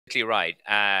right.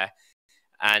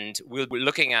 And we'll be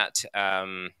looking at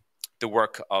the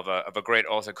work of a great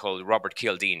author called Robert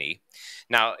Cialdini.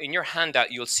 Now, in your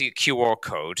handout, you'll see a QR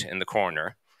code in the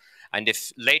corner. And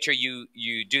if later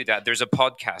you do that, there's a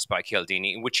podcast by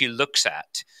Cialdini in which he looks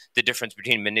at the difference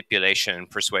between manipulation and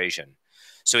persuasion.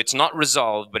 So it's not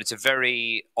resolved, but it's a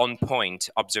very on-point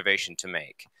observation to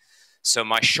make. So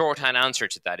my shorthand answer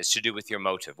to that is to do with your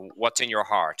motive. What's in your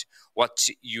heart? What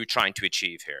you're trying to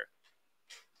achieve here?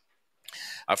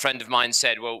 A friend of mine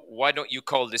said, well, why don't you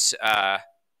call this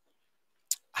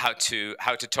how to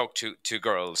talk to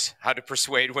girls, how to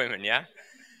persuade women, yeah?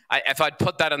 If I'd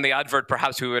put that on the advert,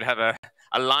 perhaps we would have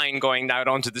a line going out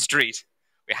onto the street.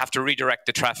 We have to redirect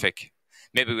the traffic.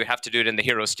 Maybe we have to do it in the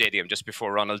Hero Stadium just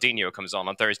before Ronaldinho comes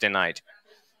on Thursday night.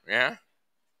 Yeah?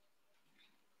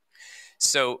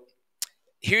 So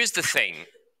here's the thing,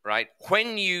 right?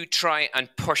 When you try and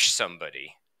push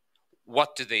somebody,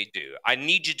 what do? I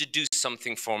need you to do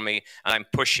something for me, and I'm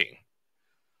pushing.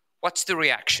 What's the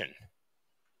reaction?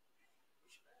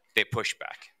 They push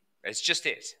back. It's just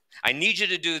it. I need you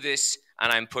to do this,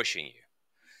 and I'm pushing you.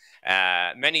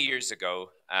 Many years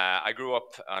ago, I grew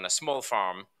up on a small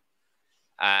farm,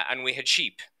 and we had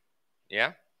sheep,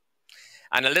 yeah?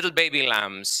 And a little baby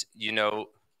lambs, you know,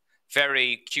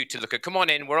 very cute to look at. Come on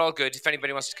in, we're all good. If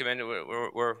anybody wants to come in,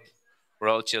 we're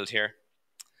all chilled here.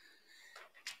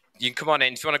 You can come on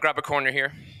in. If you want to grab a corner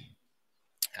here.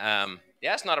 Yeah,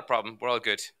 it's not a problem. We're all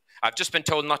good. I've just been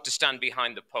told not to stand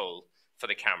behind the pole for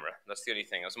the camera. That's the only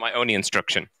thing. That was my only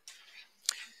instruction.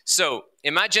 So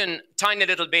imagine tiny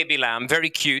little baby lamb, very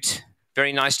cute,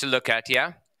 very nice to look at,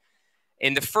 yeah?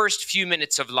 In the first few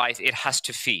minutes of life, it has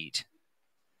to feed,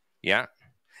 yeah?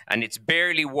 And it's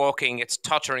barely walking, it's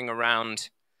tottering around.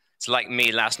 It's like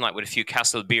me last night with a few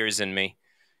Castle beers in me,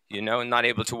 you know, not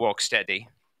able to walk steady.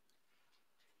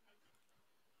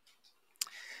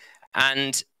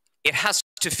 And it has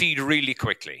to feed really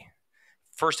quickly.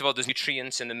 First of all, there's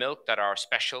nutrients in the milk that are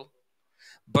special,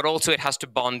 but also it has to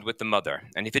bond with the mother.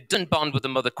 And if it doesn't bond with the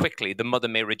mother quickly, the mother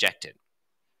may reject it.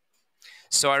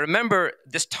 So I remember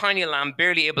this tiny lamb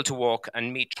barely able to walk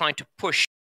and me trying to push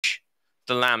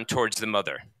the lamb towards the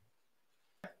mother.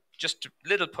 Just a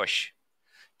little push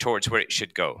towards where it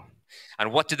should go.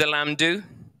 And what did the lamb do?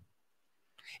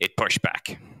 It pushed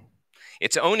back.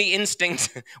 Its only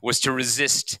instinct was to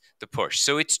resist the push.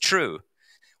 So it's true.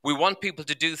 We want people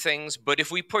to do things, but if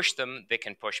we push them, they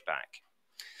can push back.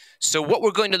 So what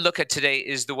we're going to look at today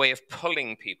is the way of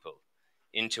pulling people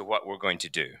into what we're going to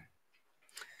do.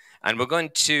 And we're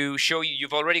going to show you,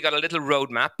 you've already got a little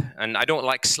roadmap, and I don't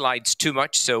like slides too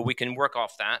much, so we can work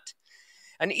off that.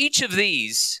 And each of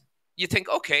these, you think,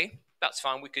 okay, that's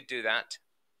fine, we could do that.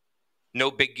 No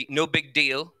big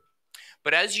deal.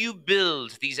 But as you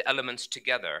build these elements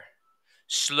together,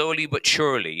 slowly but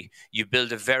surely, you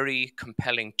build a very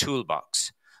compelling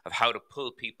toolbox of how to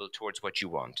pull people towards what you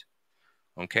want.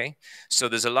 Okay? So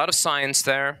there's a lot of science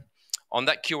there. On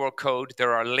that QR code,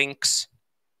 there are links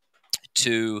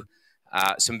to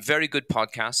some very good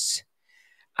podcasts.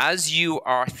 As you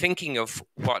are thinking of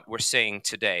what we're saying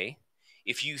today,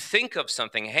 if you think of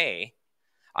something, hey,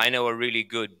 I know a really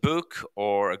good book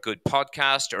or a good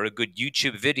podcast or a good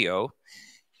YouTube video,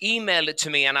 email it to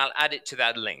me and I'll add it to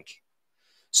that link.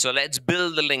 So let's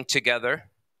build the link together.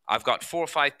 I've got 4 or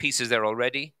 5 pieces there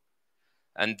already.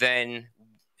 And then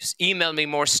email me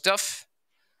more stuff.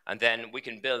 And then we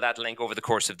can build that link over the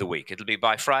course of the week. It'll be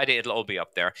by Friday. It'll all be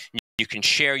up there. You can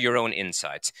share your own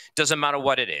insights. Doesn't matter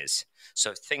what it is.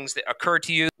 So things that occur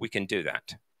to you, we can do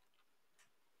that.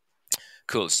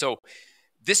 Cool. So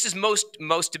this is most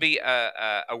to be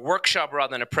a workshop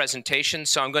rather than a presentation.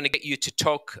 So I'm going to get you to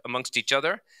talk amongst each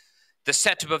other. The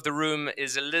setup of the room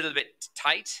is a little bit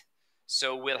tight.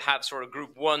 So we'll have sort of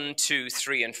group 1, 2,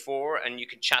 3, and 4, and you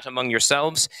can chat among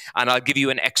yourselves. And I'll give you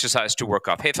an exercise to work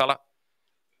off. Hey, fella.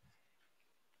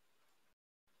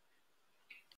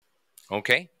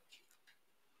 Okay.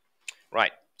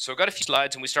 Right. So I've got a few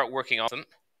slides, and we start working on them.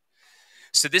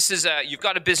 So this is, you've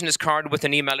got a business card with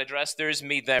an email address. There's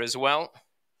me there as well,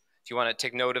 if you want to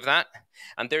take note of that.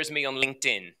 And there's me on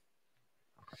LinkedIn.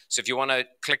 So if you want to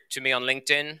click to me on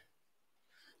LinkedIn,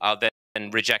 I'll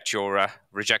then reject your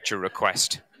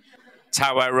request. It's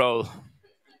how I roll.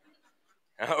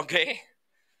 Okay?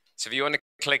 So if you want to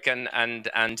click and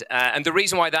the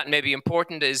reason why that may be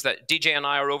important is that DJ and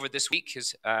I are over this week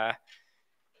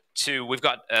we've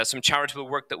got some charitable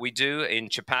work that we do in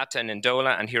Chapata and in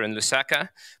Ndola and here in Lusaka,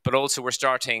 but also we're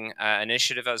starting an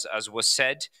initiative, as was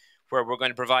said, where we're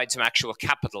going to provide some actual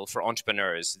capital for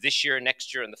entrepreneurs this year,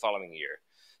 next year, and the following year.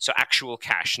 So actual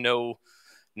cash, no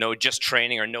No just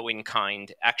training or no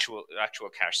in-kind, actual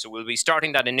cash. So we'll be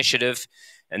starting that initiative,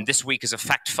 and this week is a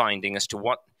fact-finding as to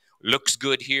what looks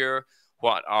good here,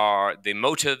 what are the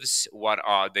motives, what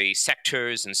are the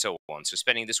sectors, and so on. So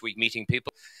spending this week meeting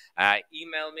people.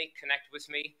 Email me, connect with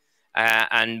me,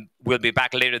 and we'll be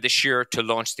back later this year to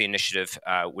launch the initiative,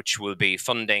 which will be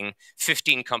funding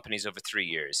 15 companies over 3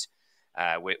 years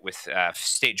with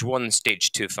stage 1,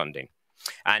 stage 2 funding.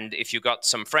 And if you've got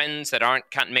some friends that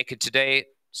can't make it today,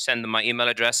 send them my email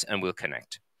address and we'll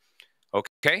connect.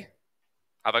 Okay?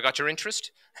 Have I got your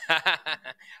interest?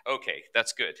 Okay,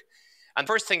 that's good. And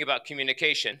the first thing about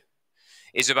communication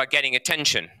is about getting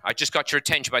attention. I just got your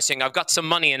attention by saying, I've got some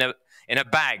money in a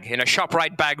bag, in a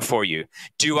ShopRite bag for you.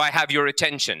 Do I have your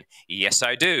attention? Yes,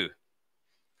 I do.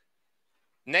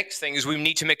 Next thing is we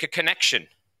need to make a connection.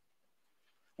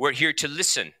 We're here to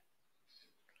listen.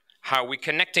 How are we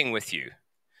connecting with you?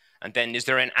 And then is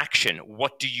there an action?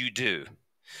 What do you do?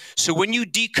 So when you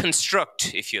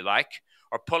deconstruct, if you like,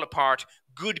 or pull apart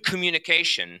good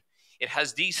communication, it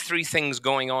has these 3 things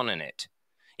going on in it.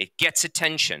 It gets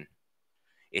attention,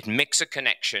 it makes a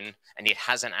connection, and it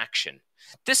has an action.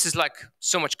 This is like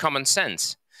so much common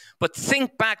sense. But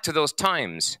think back to those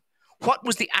times. What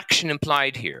was the action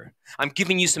implied here? I'm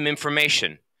giving you some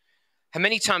information. How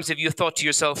many times have you thought to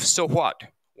yourself, so what?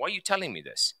 Why are you telling me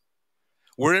this?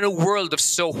 We're in a world of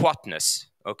so whatness,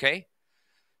 okay?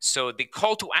 So the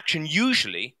call to action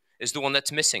usually is the one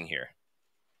that's missing here.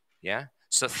 Yeah?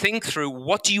 So think through,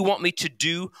 what do you want me to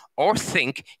do or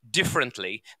think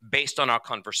differently based on our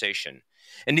conversation?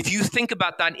 And if you think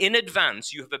about that in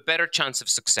advance, you have a better chance of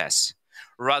success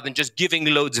rather than just giving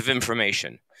loads of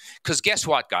information. Because guess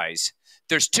what, guys?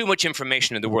 There's too much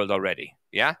information in the world already.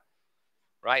 Yeah?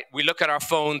 Right? We look at our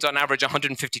phones on average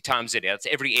 150 times a day. That's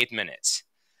every 8 minutes.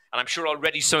 And I'm sure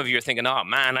already some of you are thinking, oh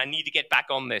man, I need to get back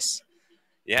on this.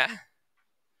 Yeah?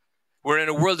 We're in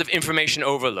a world of information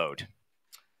overload.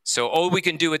 So all we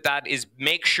can do with that is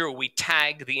make sure we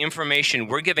tag the information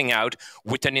we're giving out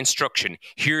with an instruction.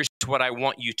 Here's what I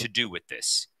want you to do with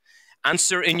this.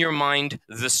 Answer in your mind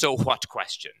the so what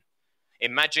question.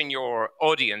 Imagine your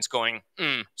audience going,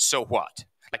 so what?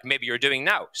 Like maybe you're doing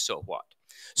now, so what?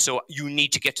 So you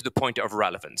need to get to the point of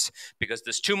relevance because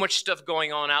there's too much stuff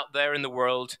going on out there in the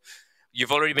world.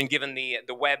 You've already been given the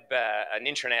web, an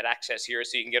internet access here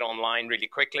so you can get online really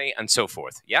quickly and so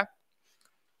forth. Yeah?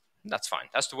 That's fine.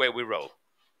 That's the way we roll.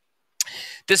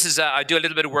 This is, I do a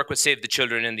little bit of work with Save the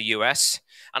Children in the US,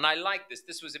 and I like this.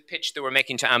 This was a pitch they were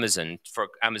making to Amazon for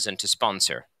Amazon to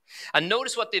sponsor. And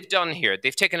notice what they've done here.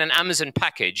 They've taken an Amazon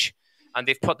package and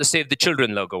they've put the Save the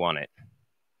Children logo on it.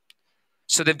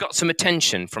 So they've got some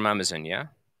attention from Amazon, yeah?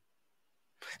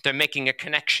 They're making a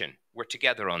connection. We're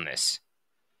together on this.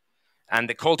 And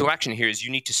the call to action here is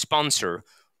you need to sponsor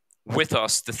with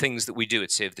us the things that we do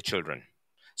at Save the Children.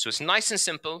 So it's nice and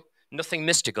simple, nothing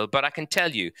mystical, but I can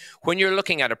tell you, when you're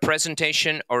looking at a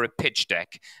presentation or a pitch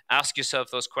deck, ask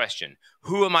yourself those questions.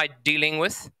 Who am I dealing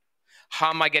with? How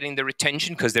am I getting their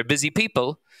attention? Because they're busy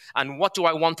people. And what do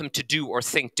I want them to do or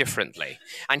think differently?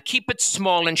 And keep it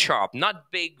small and sharp,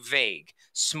 not big, vague,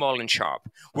 small and sharp.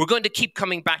 We're going to keep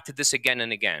coming back to this again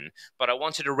and again, but I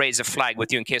wanted to raise a flag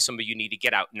with you in case some of you need to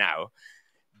get out now.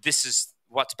 This is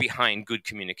what's behind good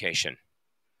communication.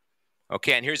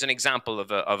 Okay, and here's an example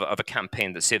of a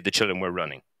campaign that Save the Children we're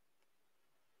running.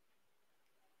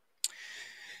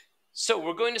 So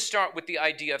we're going to start with the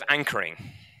idea of anchoring.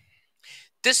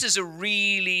 This is a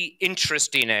really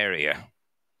interesting area.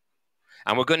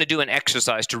 And we're going to do an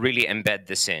exercise to really embed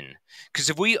this in. Because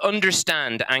if we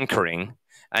understand anchoring,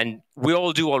 and we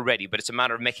all do already, but it's a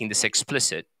matter of making this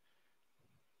explicit,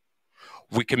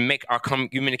 we can make our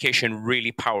communication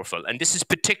really powerful. And this is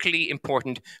particularly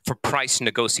important for price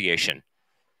negotiation.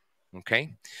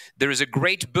 Okay? There is a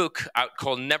great book out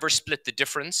called Never Split the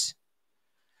Difference,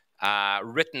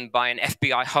 written by an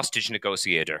FBI hostage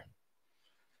negotiator.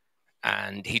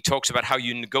 And he talks about how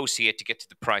you negotiate to get to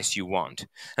the price you want.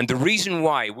 And the reason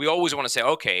why, we always want to say,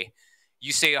 okay,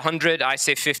 you say 100, I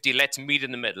say 50, let's meet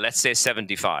in the middle, let's say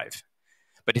 75.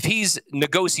 But if he's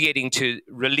negotiating to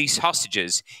release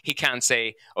hostages, he can't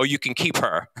say, oh, you can keep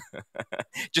her.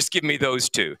 Just give me those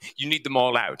two. You need them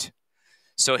all out.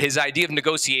 So his idea of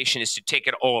negotiation is to take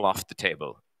it all off the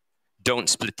table. Don't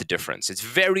split the difference. It's a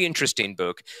very interesting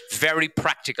book, very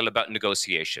practical about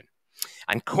negotiation.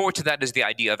 And core to that is the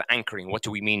idea of anchoring. What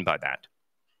do we mean by that?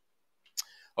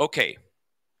 Okay.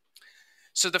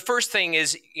 So the first thing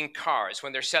is in cars,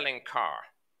 when they're selling a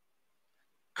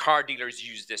car dealers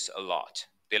use this a lot.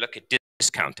 They look at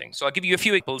discounting. So I'll give you a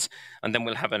few examples, and then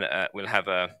we'll have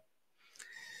a.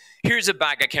 Here's a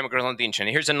bag I came across on the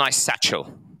internet. Here's a nice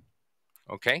satchel.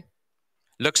 Okay,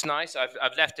 Looks nice.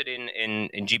 I've left it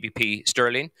in GBP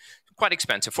sterling. Quite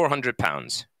expensive,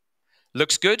 £400.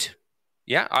 Looks good.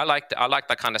 Yeah, I like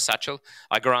that kind of satchel.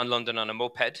 I go around London on a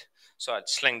moped, so I'd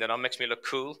sling that on. Makes me look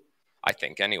cool, I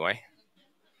think, anyway.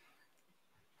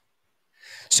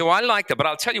 So I like that, but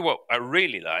I'll tell you what I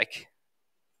really like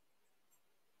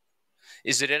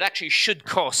is that it actually should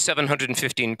cost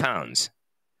 £715.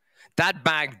 That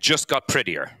bag just got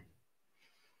prettier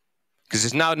because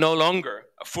it's now no longer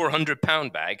a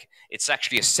 £400 bag. It's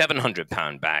actually a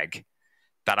 £700 bag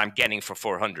that I'm getting for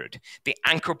 400. The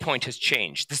anchor point has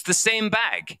changed. It's the same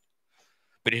bag,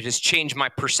 but it has changed my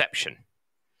perception.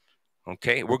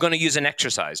 Okay, we're going to use an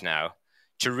exercise now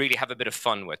to really have a bit of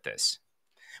fun with this.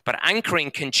 But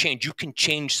anchoring can change. You can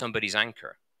change somebody's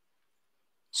anchor.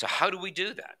 So how do we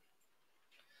do that?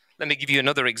 Let me give you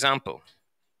another example.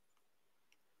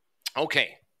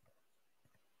 Okay.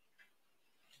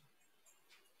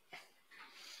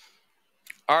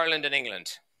 Ireland and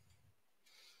England.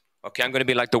 Okay, I'm going to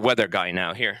be like the weather guy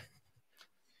now here.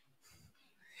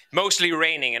 Mostly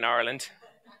raining in Ireland.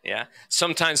 Yeah.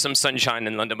 Sometimes some sunshine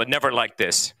in London, but never like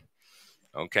this.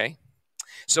 Okay.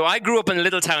 So I grew up in a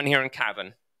little town here in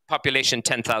Cavan. Population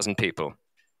 10,000 people.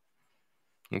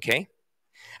 Okay.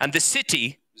 And the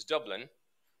city was Dublin,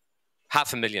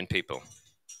 500,000 people.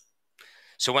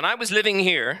 So when I was living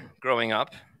here, growing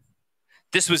up,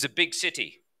 this was a big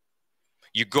city.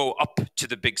 You go up to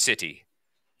the big city.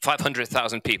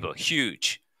 500,000 people,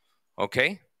 huge.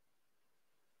 Okay?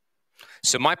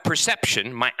 So my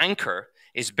perception, my anchor,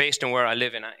 is based on where I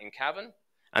live in Cavan,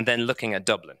 and then looking at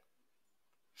Dublin.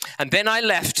 And then I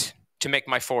left to make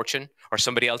my fortune, or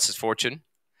somebody else's fortune,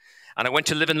 and I went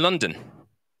to live in London.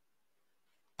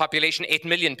 Population 8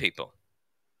 million people.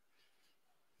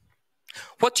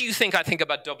 What do you think I think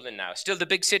about Dublin now? Still the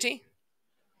big city?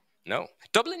 No.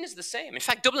 Dublin is the same. In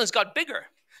fact, Dublin's got bigger.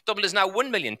 Dublin is now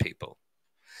 1 million people.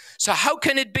 So how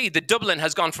can it be that Dublin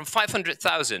has gone from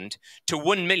 500,000 to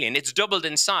 1 million? It's doubled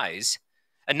in size,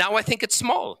 and now I think it's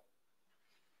small.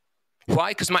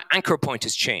 Why? Because my anchor point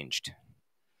has changed.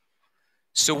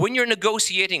 So when you're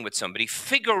negotiating with somebody,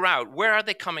 figure out where are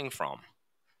they coming from?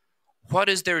 What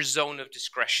is their zone of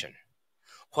discretion?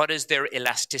 What is their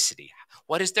elasticity?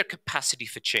 What is their capacity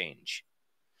for change?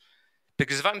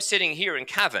 Because if I'm sitting here in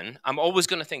Cavan, I'm always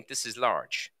going to think this is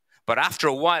large. But after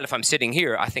a while, if I'm sitting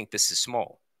here, I think this is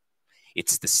small.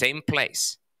 It's the same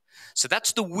place. So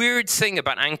that's the weird thing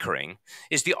about anchoring,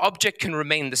 is the object can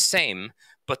remain the same,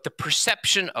 but the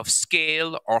perception of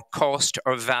scale or cost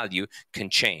or value can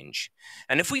change.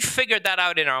 And if we figured that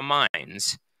out in our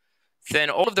minds, then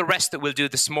all of the rest that we'll do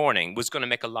this morning was going to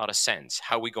make a lot of sense,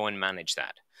 how we go and manage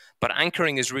that. But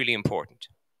anchoring is really important.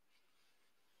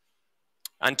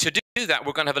 And to do that,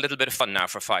 we're going to have a little bit of fun now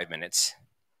for 5 minutes.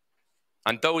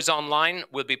 And those online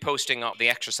will be posting up the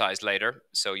exercise later,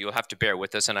 so you'll have to bear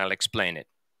with us and I'll explain it.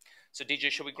 So DJ,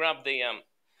 shall we grab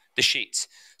the sheets?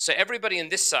 So everybody on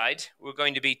this side, we're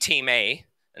going to be Team A,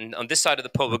 and on this side of the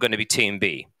pole, we're going to be Team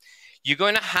B. You're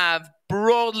going to have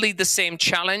broadly the same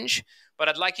challenge, but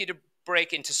I'd like you to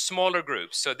break into smaller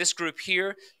groups. So this group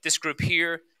here, this group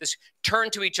here, turn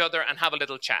to each other and have a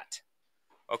little chat.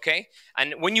 Okay?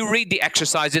 And when you read the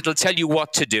exercise, it'll tell you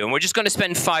what to do. And we're just going to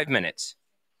spend 5 minutes.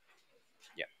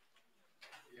 Yeah.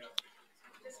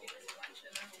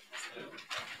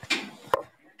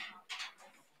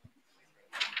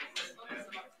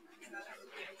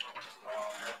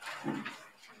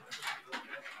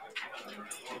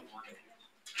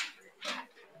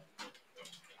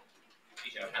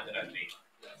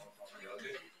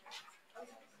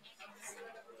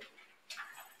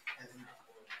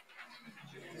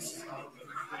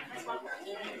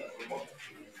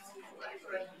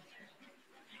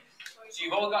 So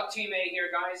you've all got Team A here,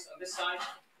 guys, on this side.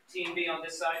 Team B on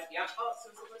this side. Yeah?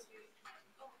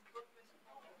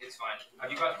 It's fine.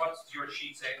 Have you got, what's your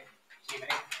sheet say? Team A?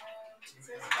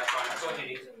 That's fine. That's all you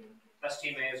need. That's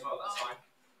Team A as well. That's fine.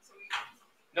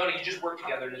 No, you just work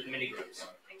together in mini groups.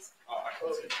 Oh,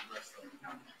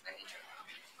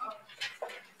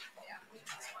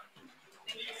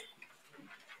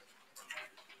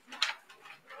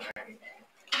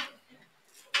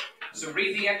 so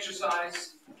read the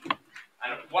exercise.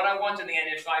 And what I want in the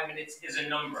end in 5 minutes is a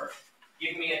number.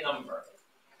 Give me a number.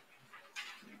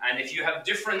 And if you have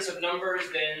difference of numbers,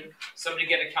 then somebody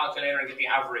get a calculator and get the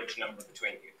average number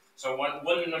between you. So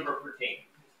one number per team.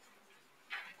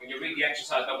 When you read the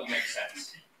exercise, that will make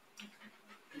sense.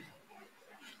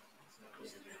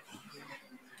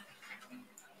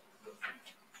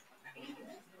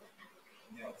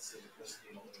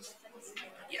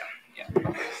 Yeah.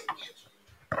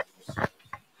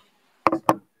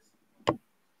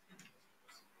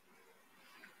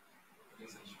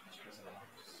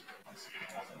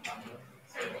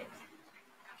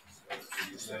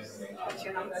 What's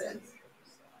your number then?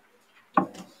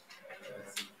 Okay.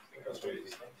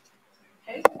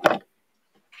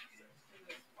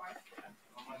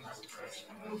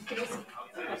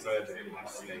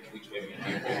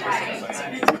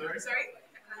 Sorry?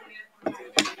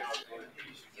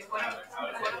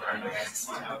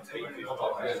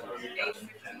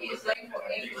 He's like for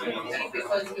 850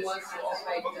 because he wants to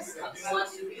offer it just he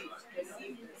wants to receive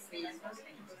the same as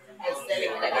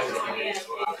selling like but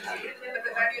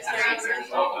the value is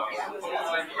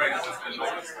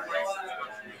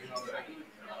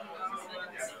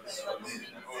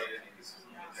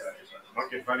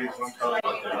market value is 1,000.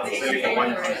 I'm selling for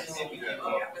 1,000.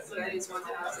 Value is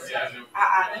 1,000.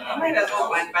 I might as well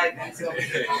buy that. Since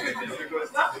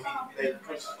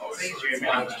you're a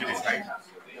medical student, right?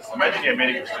 Imagine you're a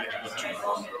medical student.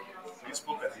 This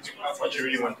book and this book. What you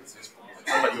really want is this book.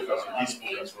 Somebody offers you this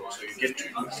book as well, so you get 2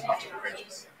 books after the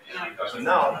purchase. So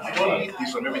now, you don't need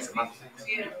this one, maybe it's a month.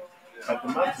 But the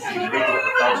month is rated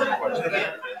at 1,000 quantity,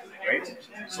 right?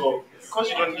 So, because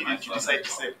you don't need it, you decide to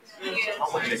sell. So how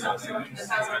much are you going to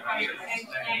sell?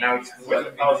 Now it's worth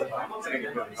 1,000. I'm not selling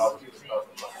it for 1,000. I'll give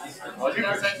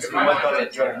it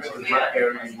 1,200. Maybe the market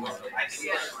already knows.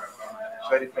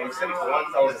 So if I sell it for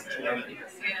 1,200,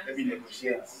 maybe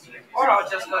negotiate. Or I'll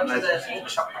just go to the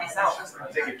bookshop myself.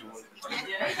 Take it to work. I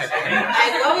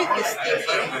go with this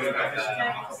thinking.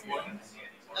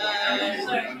 I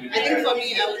think for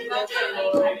me, I would go for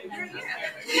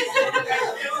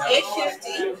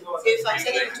 850 if I'm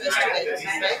selling it to a student,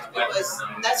 right? Because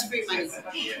that's free money.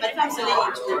 But if I'm selling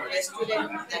it to a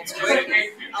student that's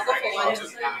working, I'll go for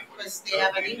 120 because they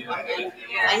have an income and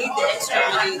I need the extra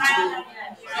money to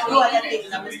do other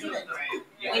things. I'm a student.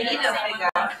 We need a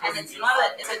figure, and it's not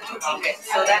it's a 2 ticket,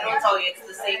 so that will tell you it's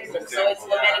the same book. So it's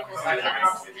the medical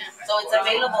students. So it's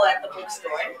available at the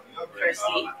bookstore,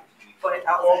 firstly, for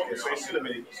 1,000. Okay, so it's still a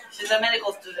medical student. She's a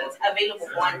medical student, available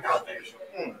 1,000.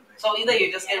 So either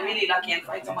you just get really lucky and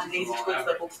find someone lazy to go to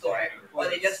the bookstore, or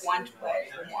they just want to buy it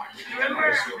for more.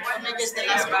 Remember what you said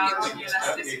about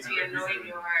elasticity and knowing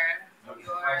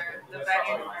the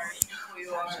value of who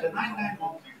you are.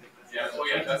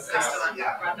 Customer.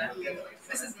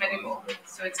 This is medical,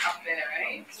 so it's up there,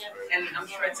 right? And I'm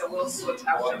sure it's a well sought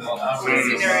after book,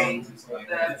 considering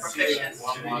the profession.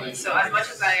 So as much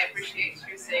as I appreciate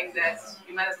you saying that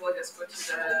you might as well just go to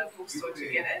the bookstore to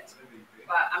get it,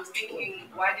 but I'm thinking,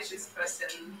 why did this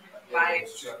person buy it?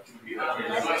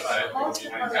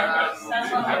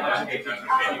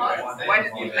 Why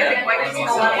did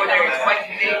someone order it? Why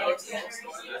did they go to the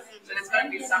bookstore? So there's going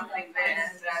to be something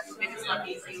there that maybe it's not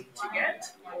easy to get,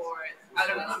 or I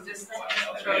don't know, I'm just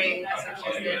throwing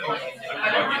assumptions there.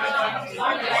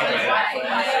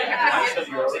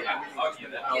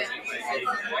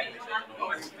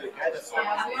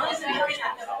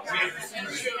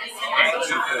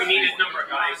 We need a number,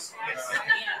 guys.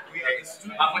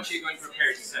 How much are you going to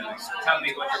prepare to sell? Tell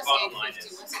me what your bottom line is.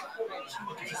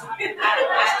 We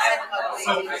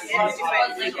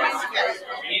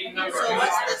need a number. So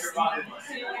what's this?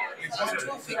 Those 2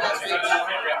 figures right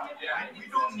there. We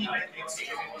don't need an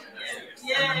extra. The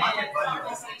market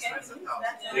value is expensive.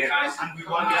 And we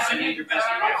want to sell it your best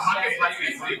price. Market value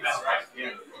is the best price.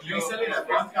 You sell it at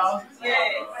 1,000?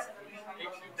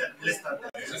 Less than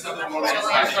that. Do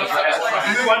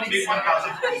you want to make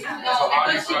 1,000? No,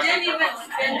 because she didn't even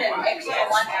spend an extra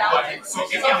 1,000. So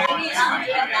if you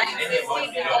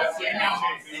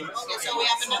Okay, so we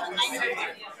have another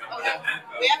 950.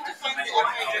 We have to find the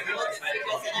average of both the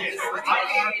figures and Yes.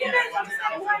 everything.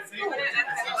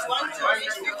 It's 1 to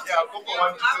 850. Yeah, go for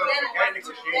 1 to 7. Guy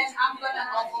negotiate. Then I'm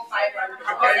gonna go for 500.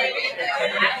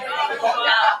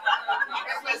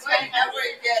 If it's my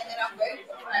average, yeah, then I'm going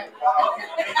for 5.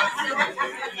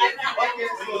 Okay,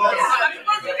 so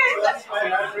that's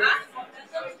 500.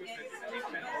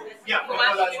 Yeah, so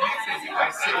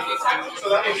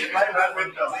that is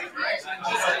 500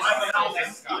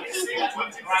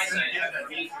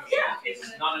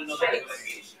 Not another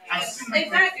negotiation.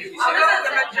 Exactly. So this is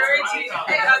the majority.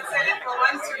 They are selling for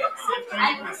 1 to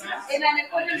In an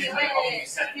economy where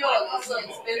fuel is so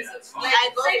expensive, like I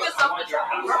go save for yourself a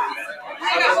shopping.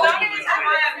 the only reason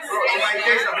why I'm in my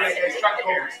case, I'm like a struck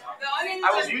here. the only I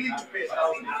was reason willing to pay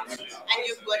 1,000. And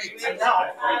you've got it. And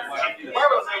now, why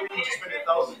was I willing to spend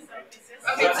 1,000?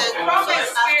 okay, It's a from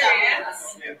process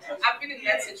experience, I've been in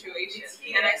that situation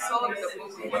and I sold the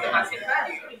book for the market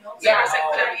value. The person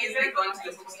could have easily gone to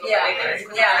the bookstore.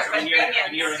 Yeah.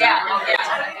 Convenience. Yeah.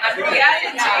 And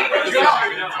reality,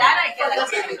 That I get.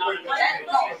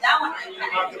 That one I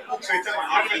get. So it's a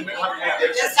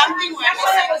There's something we're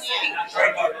missing here.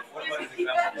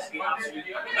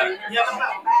 Yeah,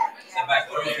 Okay,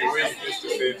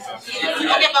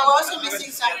 but we're also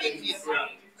missing something here.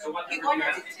 You order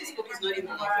it, this book is not in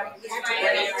the library. You have to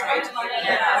order it,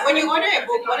 right? When you order a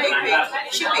book, what are you paying?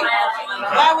 Shipping.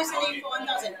 Why are we selling it for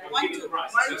 1,000? 1, 2.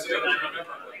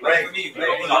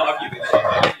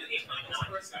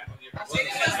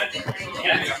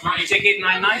 You take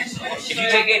 899? If you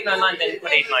take 899, then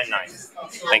put 899.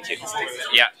 Thank you.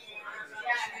 Yeah.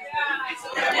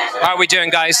 How are we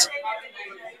doing, guys?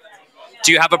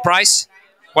 Do you have a price?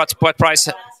 What price?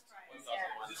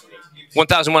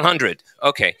 1,100.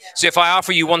 Okay. So if I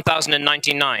offer you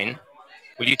 1,099,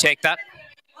 will you take that?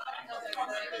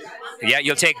 Yeah,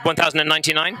 you'll take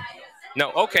 1,099?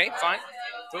 No. Okay, fine.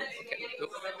 Cool. Okay, cool.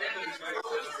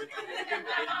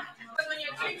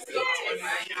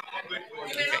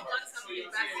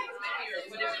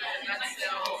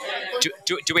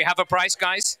 Do we have a price,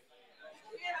 guys?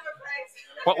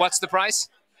 What's the price?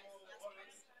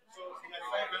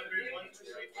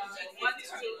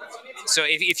 So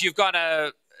if you've got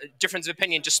a difference of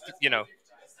opinion, just,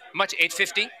 much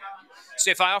 850?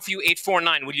 So if I offer you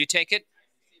 849, will you take it?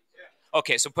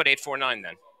 Okay, so put 849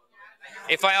 then.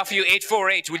 If I offer you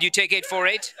 848, will you take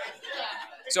 848?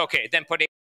 So okay, then put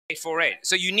 848.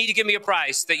 So you need to give me a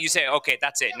price that you say, okay,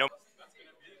 that's it. No.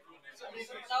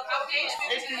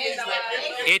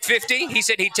 850? He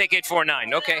said he'd take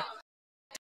 849. Okay.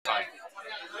 Fine.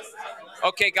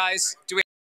 Okay, guys.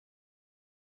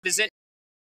 Is it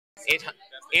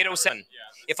 807?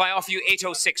 If I offer you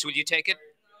 806, will you take it?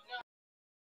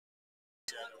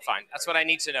 Fine. That's what I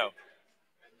need to know.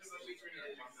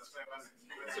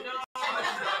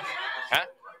 Huh?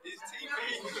 You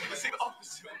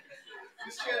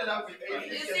see, they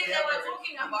were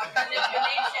talking about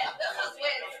manipulation. This is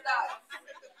where it starts.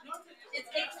 It's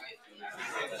extra.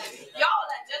 Y'all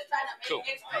are just trying to make Cool.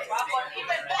 extra profit.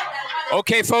 Even better.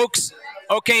 Okay, folks.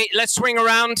 Okay, let's swing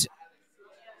around.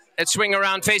 Let's swing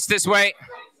around. Face this way.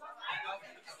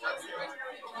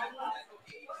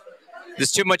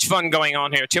 There's too much fun going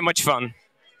on here. Too much fun.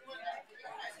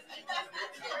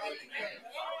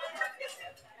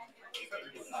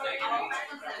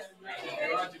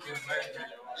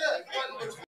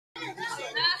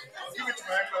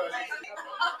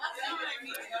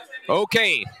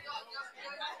 Okay.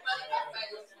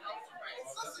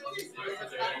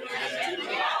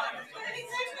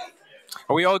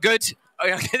 Are we all good?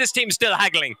 This team's still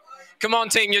haggling. Come on,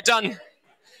 team, you're done.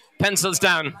 Pencils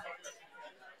down.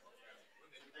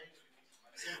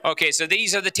 Okay, so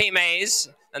these are the team A's,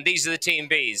 and these are the team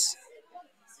B's.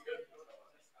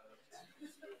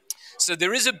 So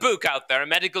there is a book out there, a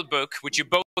medical book, which you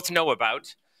both know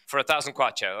about, for 1,000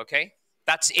 kwacha, okay?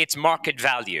 That's its market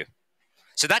value.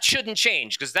 So that shouldn't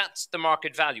change, because that's the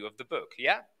market value of the book,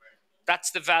 yeah?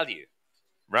 That's the value,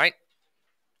 right?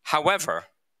 However,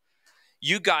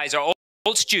 you guys are all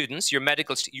students, you're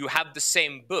medical, you have the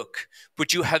same book,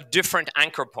 but you have different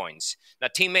anchor points. Now,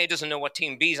 Team A doesn't know what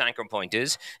Team B's anchor point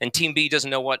is, and Team B doesn't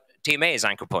know what Team A's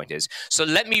anchor point is. So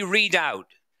let me read out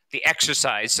the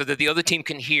exercise so that the other team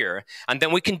can hear, and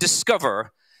then we can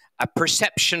discover a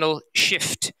perceptional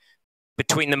shift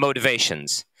between the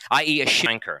motivations, i.e. a shift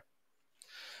anchor.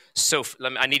 So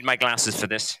I need my glasses for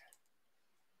this.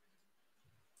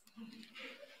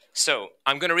 So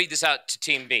I'm going to read this out to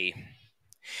Team B.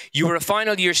 You are a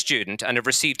final year student and have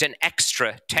received an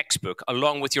extra textbook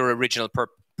along with your original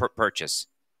purchase.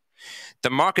 The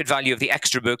market value of the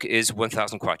extra book is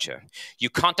 1,000 kwacha.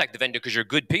 You contact the vendor because you're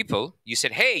good people. You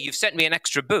said, hey, you've sent me an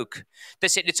extra book. They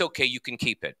said, it's okay, you can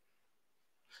keep it.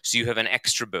 So you have an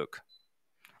extra book.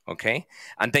 Okay?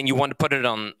 And then you want to put it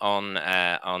on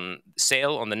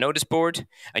sale on the notice board,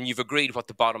 and you've agreed what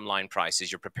the bottom line price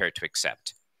is you're prepared to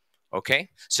accept. Okay?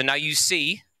 So now you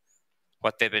see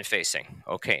what they've been facing.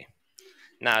 Okay.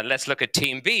 Now let's look at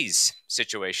Team B's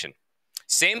situation.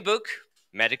 Same book,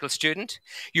 medical student.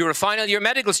 You're a final year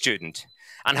medical student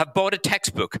and have bought a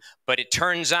textbook, but it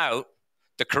turns out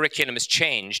the curriculum has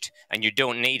changed and you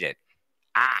don't need it.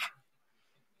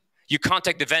 You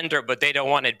contact the vendor, but they don't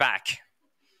want it back.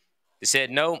 They said,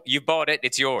 no, you bought it,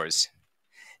 it's yours.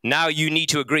 Now you need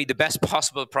to agree the best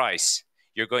possible price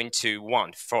you're going to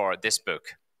want for this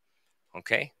book.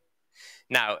 Okay?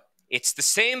 Now, it's the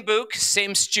same book,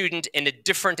 same student in a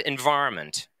different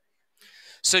environment.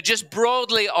 So just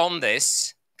broadly on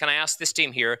this, can I ask this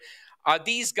team here, are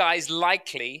these guys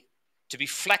likely to be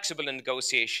flexible in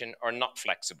negotiation or not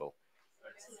flexible?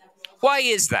 Why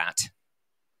is that?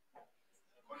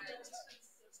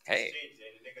 Hey.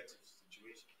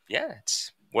 Yeah,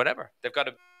 it's whatever. They've got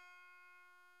to...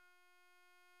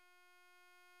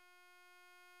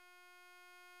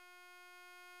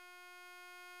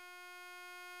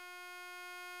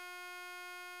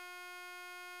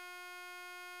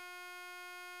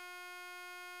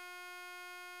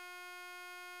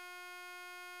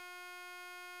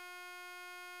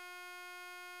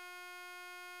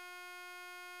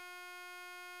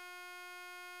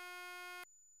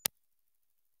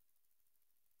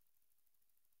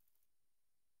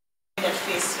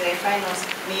 say, finance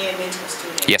near medical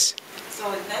student. Yes.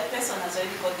 So that person has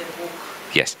already got the book.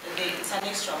 Yes. It's an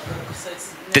extra book, so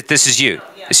it's. This is you.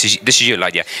 Yeah. This is you,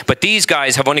 Lydia. But these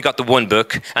guys have only got the one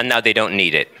book, and now they don't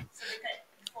need it.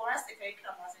 For us, the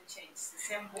curriculum hasn't changed. It's the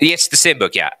same book. It's the same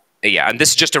book, yeah. Yeah, and this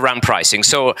is just around pricing.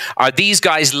 So are these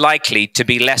guys likely to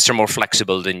be less or more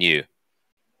flexible than you?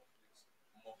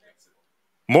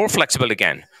 More flexible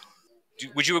again.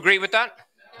 Would you agree with that?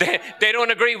 They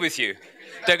don't agree with you.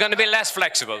 They're going to be less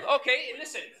flexible. Okay,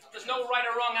 listen, there's no right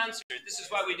or wrong answer. This is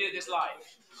why we do this live.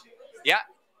 Yeah?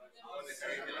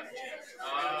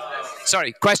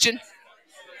 Sorry, question?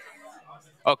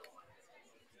 Okay.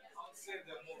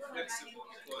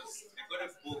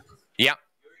 Yeah.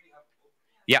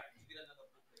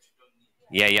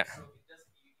 Yeah. Yeah.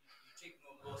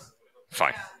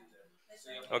 Fine.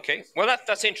 Okay. Well,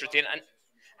 that's interesting.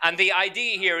 And the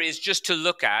idea here is just to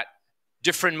look at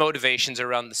different motivations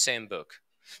around the same book.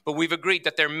 But we've agreed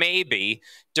that there may be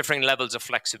different levels of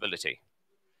flexibility.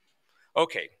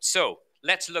 Okay, so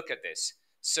let's look at this.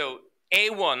 So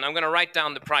A1, I'm going to write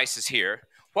down the prices here.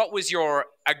 What was your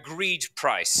agreed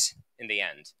price in the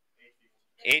end?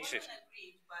 $8.50.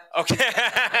 Okay.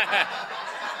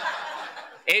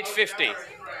 $8.50.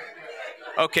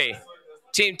 Okay.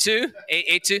 Team 2,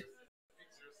 8.2.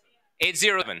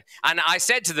 807. And I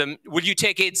said to them, will you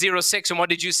take 806? And what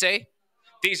did you say?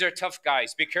 These are tough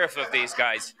guys. Be careful of these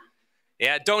guys.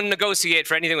 Yeah, don't negotiate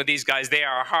for anything with these guys. They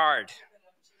are hard.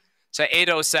 So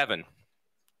 807.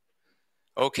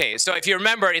 Okay, so if you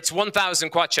remember, it's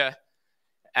 1,000 kwacha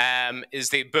is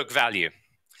the book value.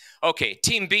 Okay,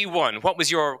 team B1, what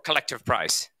was your collective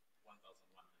price?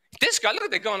 This guy, look,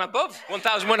 they're going above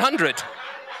 1,100.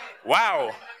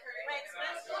 Wow.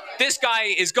 This guy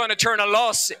is going to turn a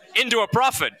loss into a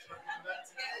profit.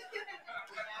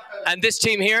 And this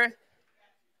team here,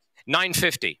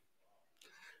 950.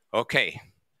 Okay.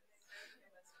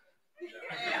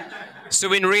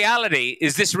 So in reality,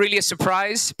 is this really a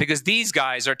surprise? Because these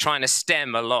guys are trying to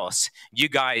stem a loss. You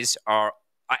guys are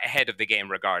ahead of the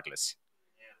game regardless.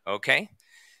 Okay?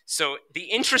 So the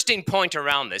interesting point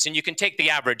around this, and you can take the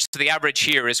average. So the average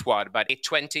here is what? About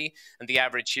 820, and the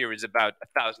average here is about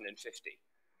 1,050.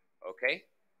 Okay?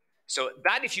 So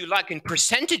that, if you like, in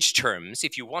percentage terms,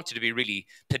 if you wanted to be really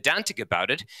pedantic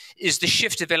about it, is the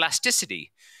shift of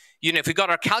elasticity. You know, if we got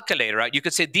our calculator out, you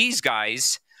could say these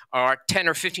guys are 10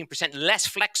 or 15% less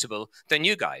flexible than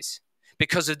you guys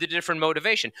because of the different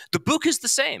motivation. The book is the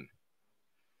same.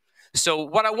 So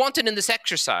what I wanted in this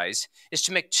exercise is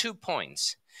to make 2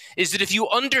 points. Is that if you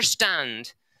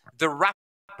understand the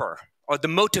wrapper or the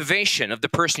motivation of the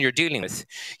person you're dealing with,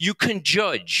 you can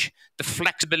judge the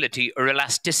flexibility or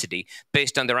elasticity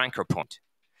based on their anchor point.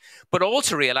 But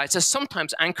also realize that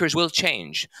sometimes anchors will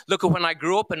change. Look at when I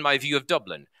grew up in my view of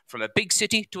Dublin, from a big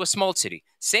city to a small city,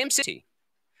 same city.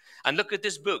 And look at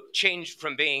this book, changed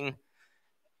from being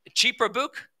a cheaper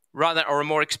book rather or a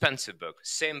more expensive book,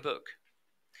 same book.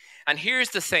 And here's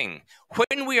the thing,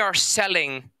 when we are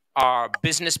selling our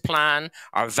business plan,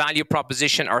 our value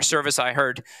proposition, our service, I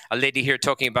heard a lady here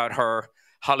talking about her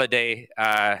holiday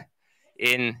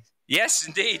in, yes,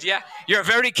 indeed, yeah. You're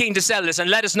very keen to sell this and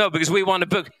let us know because we want to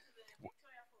book.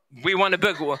 We want to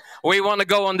book. We want to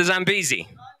go on the Zambezi.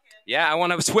 Yeah, I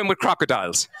want to swim with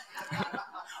crocodiles.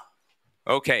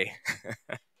 Okay.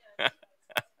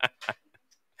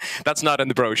 That's not in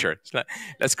the brochure.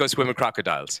 Let's go swim with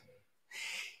crocodiles.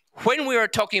 When we are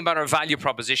talking about our value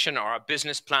proposition or our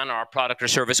business plan or our product or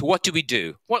service, what do we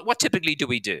do? What typically do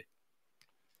we do?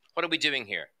 What are we doing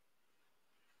here?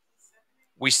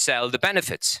 We sell the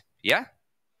benefits, yeah?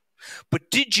 But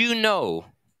did you know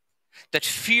that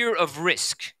fear of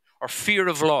risk or fear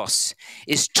of loss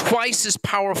is twice as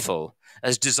powerful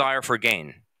as desire for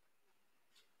gain?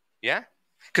 Yeah?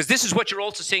 Because this is what you're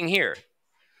also seeing here.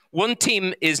 One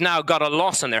team is now got a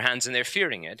loss on their hands and they're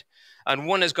fearing it, and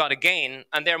one has got a gain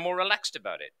and they're more relaxed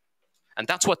about it. And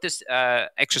that's what this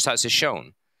exercise has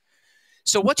shown.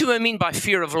 So what do I mean by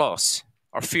fear of loss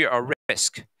or fear or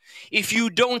risk? If you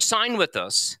don't sign with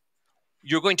us,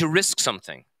 you're going to risk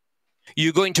something.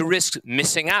 You're going to risk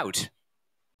missing out.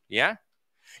 Yeah?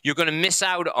 You're going to miss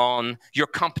out on your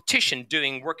competition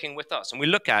working with us. And we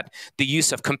look at the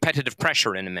use of competitive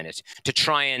pressure in a minute to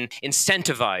try and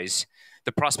incentivize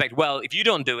the prospect. Well, if you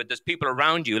don't do it, there's people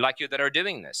around you like you that are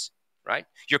doing this, right?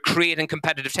 You're creating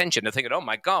competitive tension. They're thinking, oh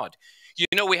my God. You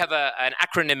know, we have an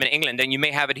acronym in England, and you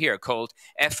may have it here, called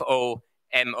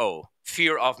FOMO,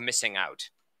 fear of missing out.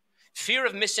 Fear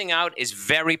of missing out is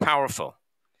very powerful.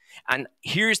 And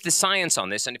here's the science on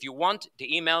this. And if you want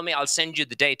to email me, I'll send you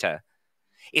the data.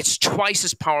 It's twice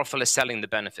as powerful as selling the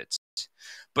benefits.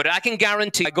 But I can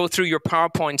guarantee, I go through your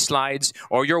PowerPoint slides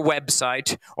or your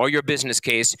website or your business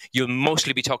case, you'll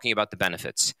mostly be talking about the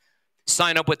benefits.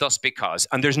 Sign up with us because,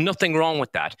 and there's nothing wrong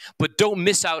with that, but don't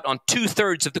miss out on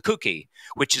 2/3 of the cookie,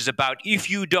 which is about if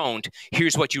you don't,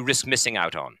 here's what you risk missing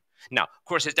out on. Now, of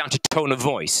course, it's down to tone of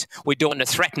voice. We don't want to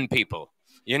threaten people,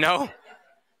 you know?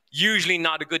 Usually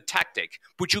not a good tactic,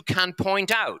 but you can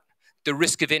point out the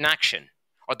risk of inaction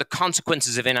or the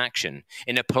consequences of inaction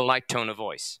in a polite tone of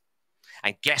voice.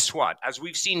 And guess what? As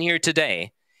we've seen here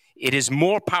today, it is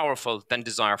more powerful than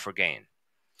desire for gain.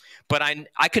 But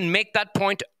I can make that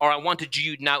point, or I wanted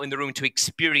you now in the room to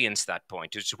experience that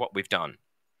point, which is what we've done.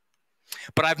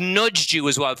 But I've nudged you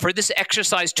as well. For this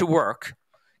exercise to work,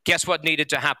 guess what needed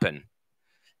to happen?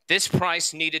 This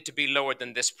price needed to be lower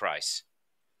than this price.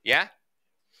 Yeah?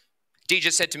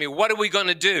 DJ said to me, what are we going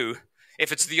to do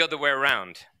if it's the other way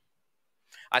around?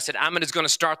 I said, Ahmed is going to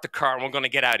start the car and we're going to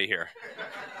get out of here.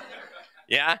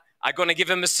 Yeah? I'm going to give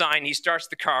him a sign. He starts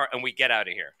the car and we get out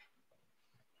of here.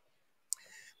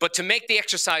 But to make the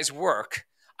exercise work,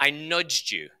 I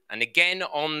nudged you. And again,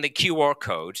 on the QR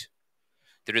code,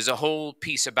 there is a whole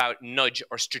piece about nudge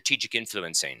or strategic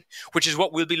influencing, which is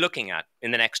what we'll be looking at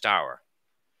in the next hour.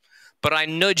 But I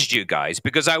nudged you guys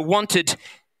because I wanted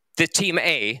the team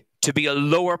A to be a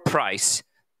lower price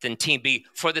than team B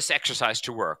for this exercise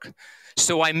to work.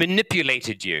 So I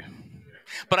manipulated you.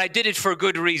 But I did it for a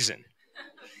good reason,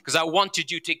 because I wanted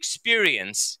you to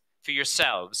experience for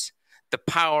yourselves the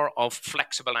power of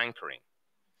flexible anchoring.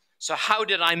 So how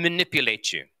did I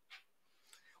manipulate you?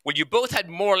 Well, you both had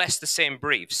more or less the same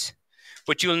briefs,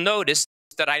 but you'll notice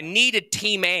that I needed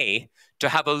team A to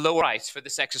have a lower price for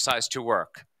this exercise to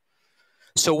work.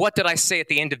 So what did I say at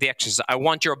the end of the exercise? I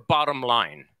want your bottom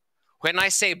line. When I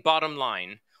say bottom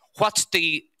line, what's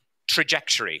the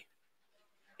trajectory?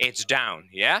 It's down,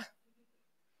 yeah?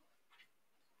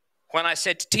 When I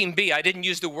said to team B, I didn't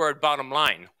use the word bottom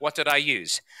line. What did I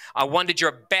use? I wanted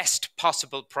your best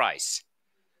possible price.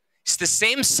 It's the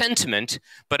same sentiment,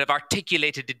 but I've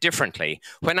articulated it differently.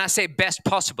 When I say best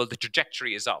possible, the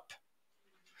trajectory is up.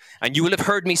 And you will have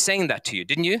heard me saying that to you,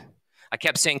 didn't you? I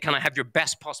kept saying, can I have your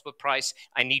best possible price?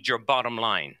 I need your bottom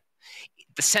line.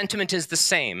 The sentiment is the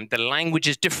same, the language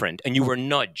is different, and you were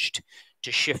nudged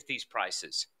to shift these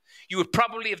prices. You would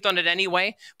probably have done it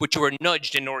anyway, but you were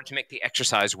nudged in order to make the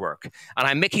exercise work. And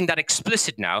I'm making that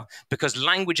explicit now because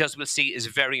language, as we'll see, is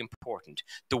very important.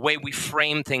 The way we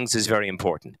frame things is very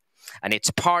important. And it's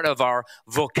part of our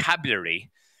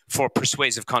vocabulary for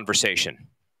persuasive conversation.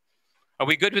 Are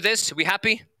we good with this? Are we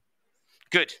happy?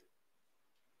 Good.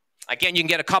 Again, you can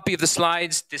get a copy of the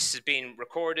slides. This is being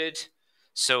recorded,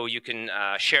 so you can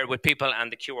share it with people,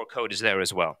 and the QR code is there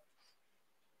as well.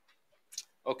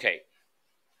 Okay.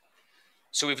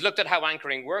 So we've looked at how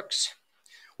anchoring works.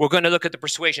 We're going to look at the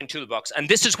persuasion toolbox. And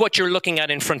this is what you're looking at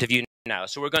in front of you now.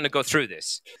 So we're going to go through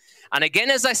this. And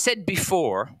again, as I said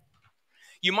before,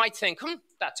 you might think,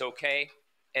 that's okay.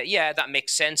 Yeah, that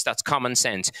makes sense. That's common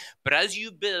sense. But as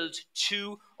you build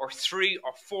 2 or 3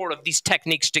 or 4 of these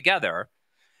techniques together,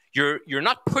 you're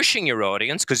not pushing your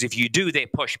audience, because if you do, they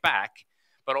push back.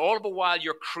 But all the while,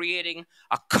 you're creating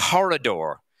a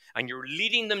corridor. And you're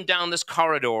leading them down this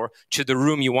corridor to the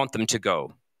room you want them to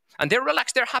go. And they're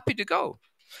relaxed. They're happy to go.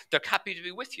 They're happy to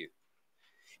be with you.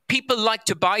 People like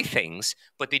to buy things,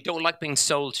 but they don't like being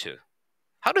sold to.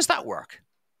 How does that work?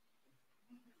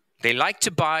 They like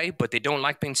to buy, but they don't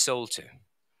like being sold to.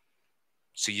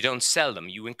 So you don't sell them.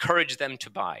 You encourage them to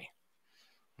buy.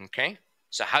 Okay?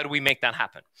 So how do we make that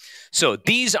happen? So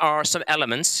these are some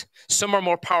elements. Some are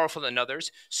more powerful than others.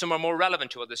 Some are more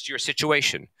relevant to others, to your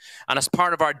situation. And as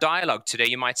part of our dialogue today,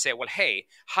 you might say, well, hey,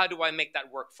 how do I make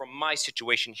that work for my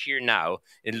situation here now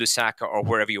in Lusaka or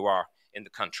wherever you are in the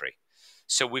country?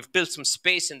 So we've built some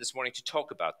space in this morning to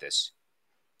talk about this.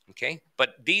 Okay?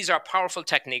 But these are powerful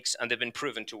techniques, and they've been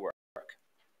proven to work.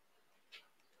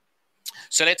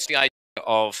 So let's the idea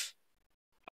of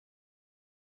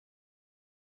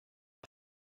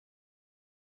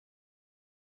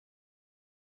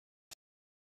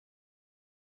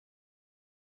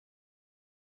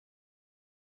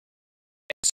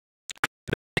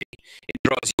it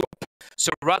draws you up. So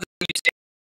rather than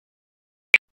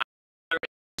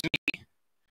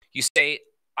you say,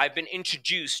 I've been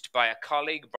introduced by a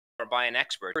colleague or by an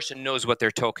expert. The person knows what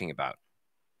they're talking about.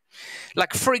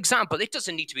 Like, for example, it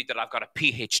doesn't need to be that I've got a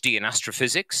PhD in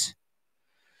astrophysics.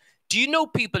 Do you know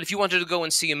people, if you wanted to go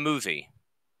and see a movie,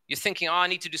 you're thinking, oh, I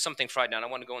need to do something Friday night, I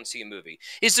want to go and see a movie.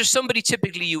 Is there somebody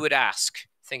typically you would ask,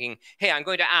 thinking, hey, I'm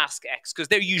going to ask X, because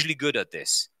they're usually good at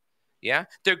this. Yeah?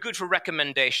 They're good for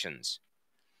recommendations.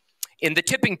 In The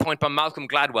Tipping Point by Malcolm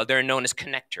Gladwell, they're known as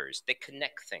connectors. They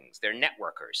connect things. They're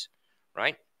networkers,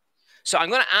 right? So I'm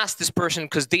going to ask this person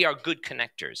because they are good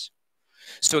connectors.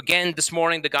 So again, this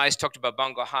morning, the guys talked about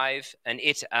Bongo Hive and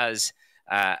it as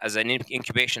an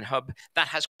incubation hub. That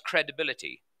has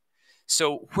credibility.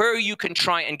 So where you can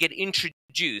try and get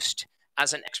introduced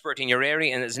as an expert in your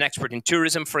area and as an expert in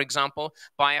tourism, for example,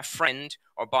 by a friend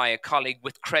or by a colleague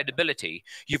with credibility,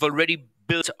 you've already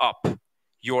built up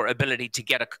your ability to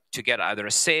get either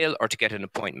a sale or to get an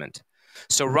appointment.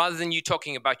 So rather than you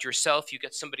talking about yourself, you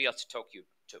get somebody else to talk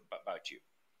about you.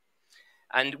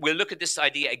 And we'll look at this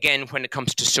idea again when it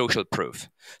comes to social proof.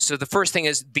 So the first thing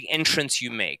is the entrance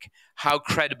you make, how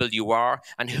credible you are,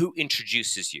 and who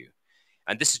introduces you.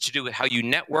 And this is to do with how you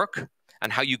network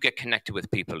and how you get connected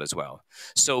with people as well.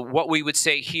 So what we would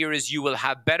say here is you will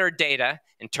have better data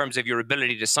in terms of your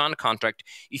ability to sign a contract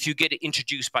if you get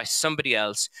introduced by somebody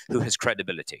else who has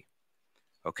credibility.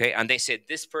 Okay, and they said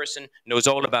this person knows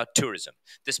all about tourism.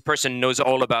 This person knows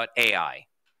all about AI.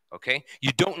 Okay,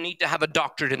 you don't need to have a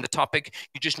doctorate in the topic.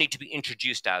 You just need to be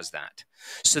introduced as that.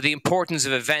 So the importance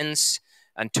of events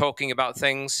and talking about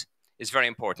things is very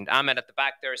important. Ahmed at the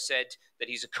back there said that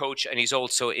he's a coach and he's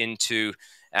also into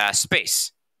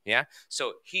space. Yeah,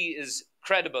 so he is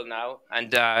credible now,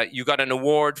 and you got an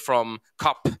award from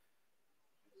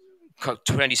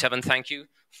COP27. Thank you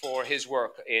for his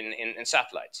work in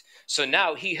satellites. So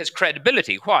now he has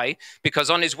credibility. Why? Because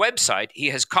on his website he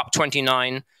has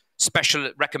COP29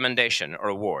 special recommendation or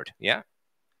award. Yeah.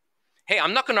 Hey,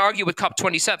 I'm not going to argue with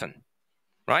COP27,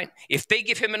 right? If they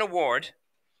give him an award,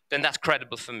 then that's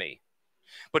credible for me.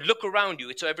 But look around you,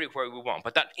 it's everywhere we want.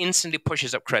 But that instantly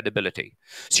pushes up credibility.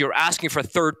 So you're asking for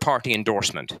third-party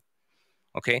endorsement.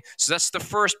 Okay, so that's the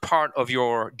first part of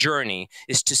your journey,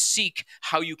 is to seek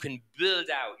how you can build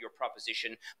out your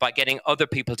proposition by getting other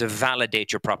people to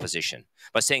validate your proposition.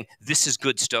 By saying, this is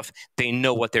good stuff, they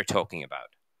know what they're talking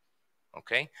about.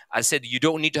 Okay, I said you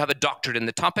don't need to have a doctorate in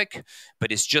the topic,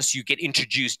 but it's just you get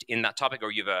introduced in that topic,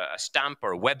 or you have a stamp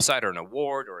or a website or an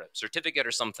award or a certificate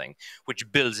or something,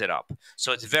 which builds it up.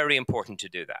 So it's very important to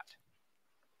do that.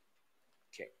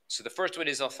 Okay, so the first one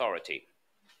is authority.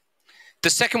 The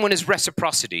second one is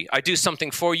reciprocity. I do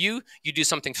something for you, you do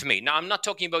something for me. Now, I'm not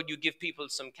talking about you give people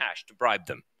some cash to bribe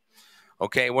them.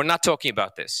 Okay, we're not talking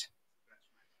about this.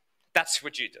 That's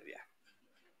what you do, yeah.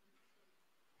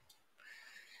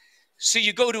 So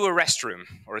you go to a restroom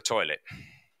or a toilet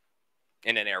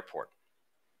in an airport,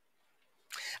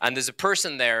 and there's a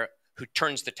person there who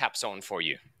turns the taps on for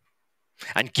you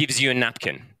and gives you a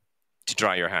napkin to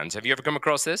dry your hands. Have you ever come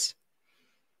across this?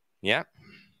 Yeah?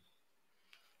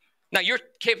 Now, you're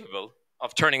capable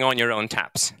of turning on your own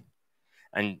taps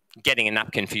and getting a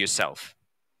napkin for yourself.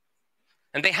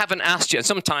 And they haven't asked you.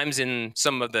 Sometimes in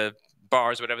some of the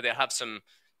bars, whatever, they'll have some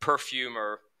perfume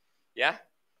or, yeah?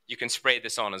 You can spray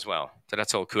this on as well. So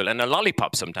that's all cool. And a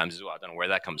lollipop sometimes as well. I don't know where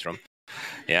that comes from.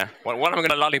 Yeah? What am I going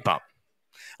to lollipop?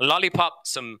 A lollipop,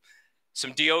 some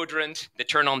deodorant. They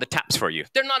turn on the taps for you.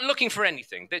 They're not looking for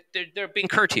anything. They're being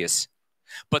courteous.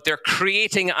 But they're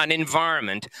creating an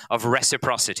environment of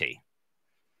reciprocity.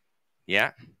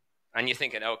 Yeah? And you're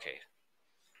thinking, okay.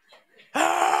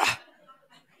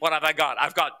 What have I got?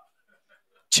 I've got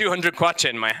 200 kwacha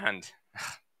in my hand.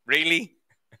 Really?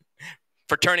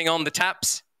 For turning on the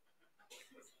taps?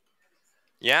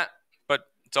 Yeah, but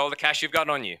it's all the cash you've got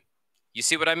on you. You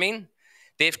see what I mean?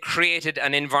 They've created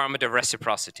an environment of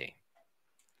reciprocity.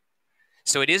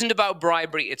 So it isn't about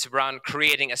bribery, it's around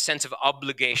creating a sense of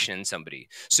obligation in somebody.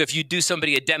 So if you do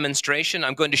somebody a demonstration,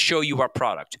 I'm going to show you our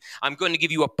product. I'm going to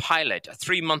give you a pilot, a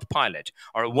 3-month pilot,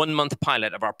 or a 1-month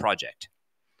pilot of our project.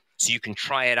 So you can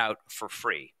try it out for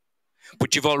free.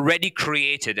 But you've already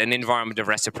created an environment of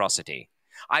reciprocity.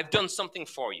 I've done something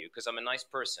for you because I'm a nice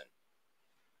person.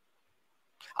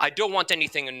 I don't want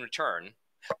anything in return,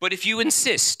 but if you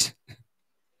insist,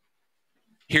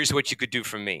 here's what you could do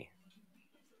for me.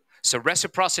 So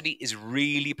reciprocity is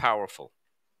really powerful.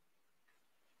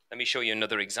 Let me show you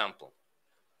another example.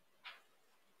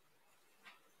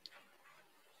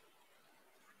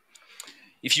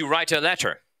 If you write a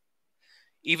letter,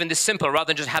 even this simple, rather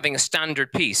than just having a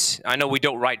standard piece, I know we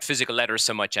don't write physical letters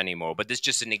so much anymore, but this is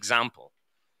just an example.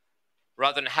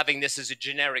 Rather than having this as a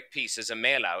generic piece, as a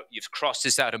mail out, you've crossed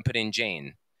this out and put in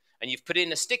Jane. And you've put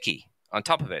in a sticky on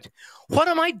top of it. What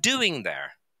am I doing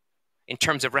there in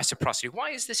terms of reciprocity? Why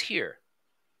is this here?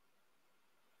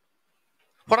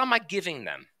 What am I giving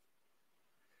them?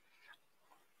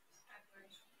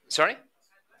 Sorry?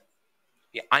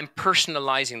 Yeah, I'm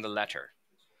personalizing the letter.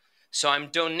 So I'm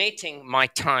donating my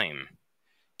time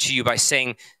to you by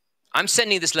saying, I'm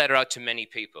sending this letter out to many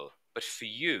people, but for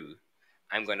you,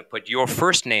 I'm going to put your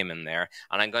first name in there,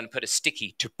 and I'm going to put a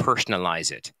sticky to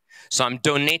personalize it. So I'm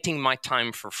donating my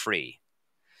time for free.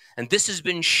 And this has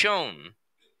been shown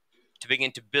to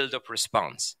begin to build up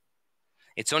response.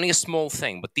 It's only a small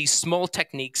thing, but these small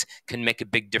techniques can make a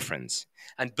big difference.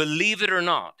 And believe it or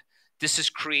not, this is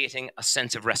creating a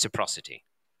sense of reciprocity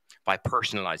by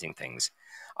personalizing things.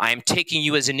 I am taking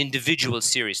you as an individual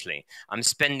seriously. I'm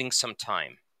spending some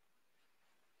time.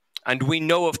 And we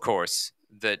know, of course,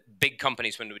 that big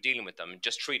companies, when we're dealing with them,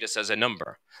 just treat us as a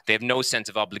number. They have no sense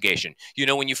of obligation. You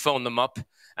know, when you phone them up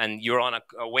and you're on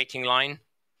a waiting line,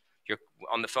 you're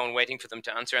on the phone waiting for them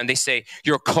to answer, and they say,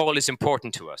 your call is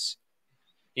important to us.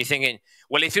 You're thinking,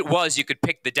 well, if it was, you could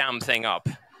pick the damn thing up.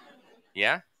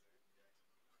 Yeah?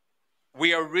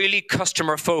 We are really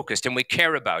customer focused and we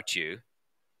care about you,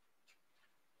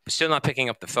 but still not picking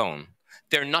up the phone.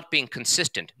 They're not being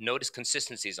consistent. Notice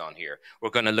consistencies on here. We're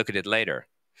going to look at it later.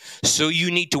 So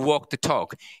you need to walk the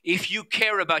talk. If you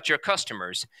care about your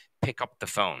customers, pick up the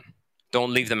phone.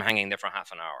 Don't leave them hanging there for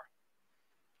half an hour.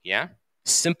 Yeah?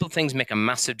 Simple things make a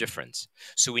massive difference.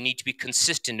 So we need to be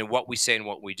consistent in what we say and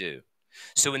what we do.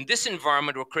 So in this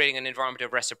environment, we're creating an environment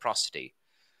of reciprocity.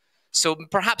 So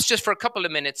perhaps just for a couple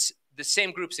of minutes, the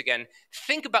same groups again,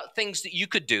 think about things that you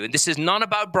could do. And this is not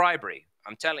about bribery.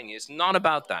 I'm telling you, it's not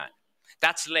about that.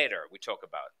 That's later we talk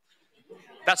about.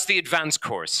 That's the advanced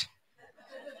course.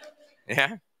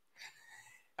 Yeah?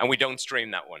 And we don't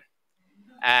stream that one.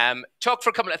 Talk for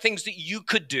a couple of things that you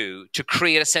could do to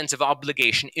create a sense of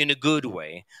obligation in a good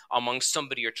way among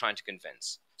somebody you're trying to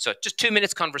convince. So just 2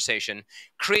 minutes conversation,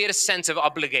 create a sense of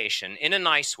obligation in a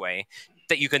nice way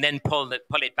that you can then pull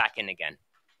it back in again.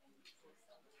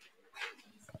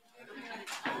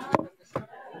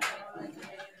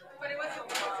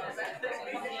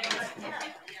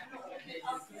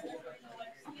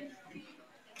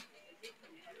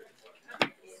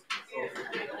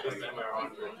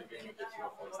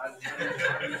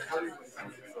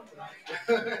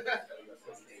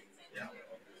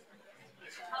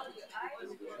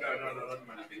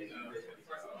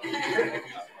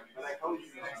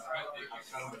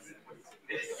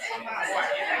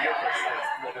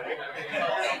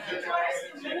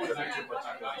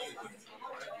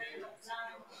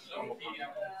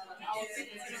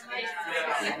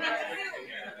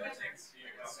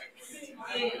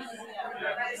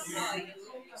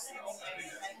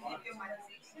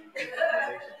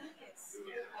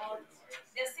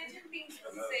 There's certain things to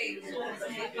say. There's certain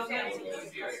things to say to a customer.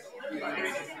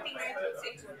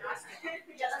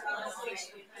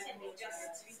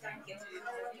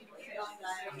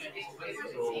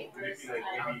 So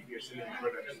maybe you're selling a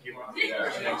product and give them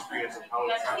an experience of how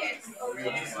it's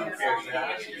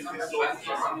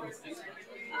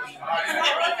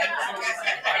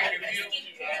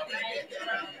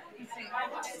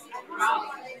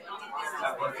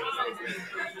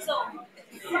So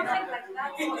something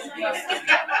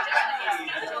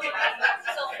like that.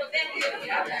 So for them, we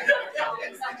have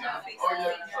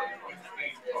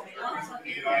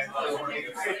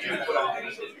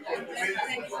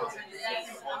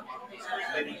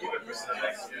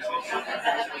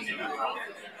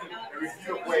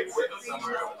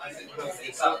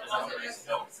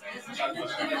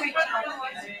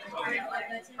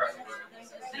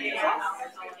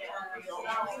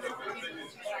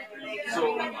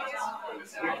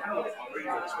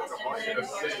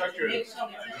the structure is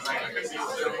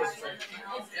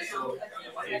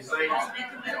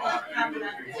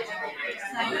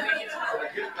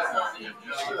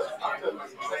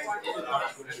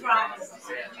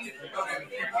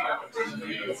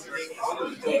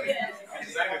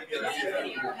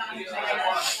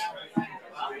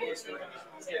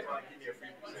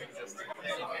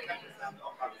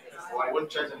I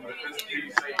wouldn't charge them for the first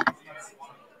 3 seconds.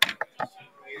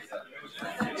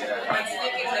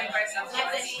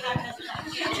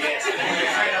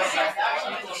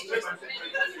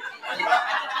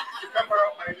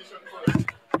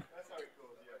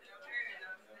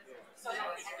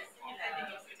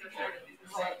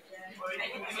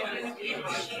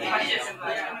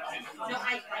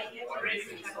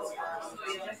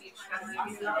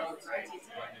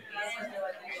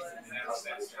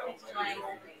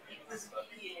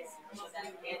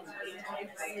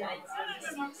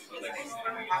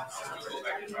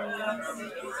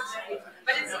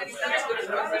 But it's not good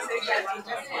conversation.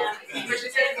 But she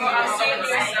said, oh, I'll see you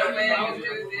somewhere, you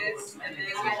do this, and then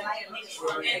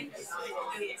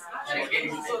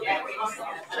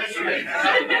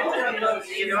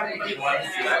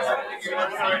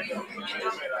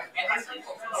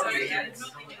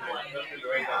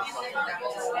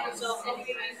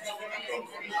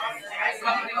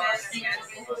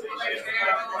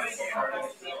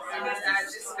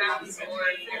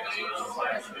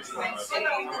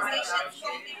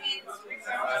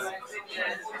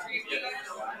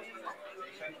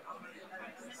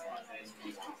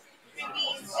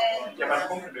Yeah, but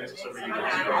confidence is already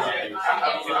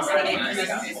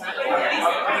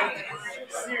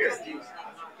seriously.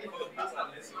 There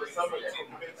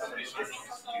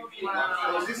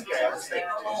was this guy I was like,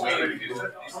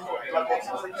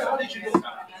 how did you know?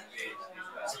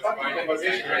 Start the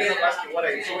conversation, I kept asking what I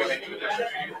do when I do that.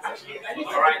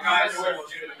 All right, guys.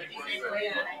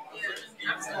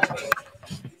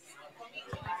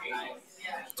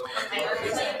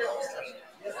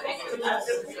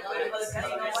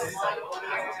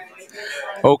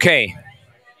 Okay.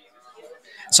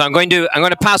 So I'm going to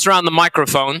pass around the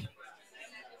microphone.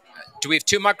 Do we have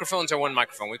two microphones or one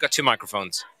microphone? We've got two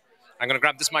microphones. I'm going to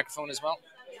grab this microphone as well.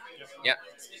 Yeah.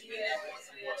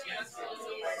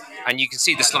 And you can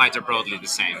see the slides are broadly the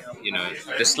same. You know,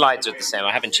 the slides are the same.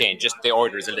 I haven't changed. Just the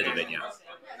order is a little bit, yeah.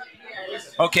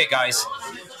 Okay, guys.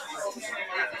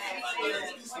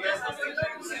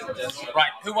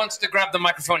 Right. Who wants to grab the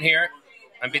microphone here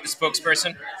and be the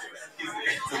spokesperson?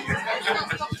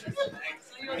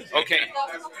 Okay.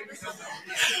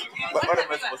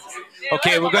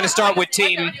 Okay, we're going to start with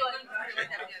team.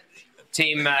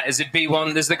 Is it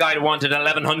B1? This is the guy who wanted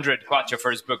 1100 kwacha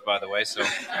for his book, by the way.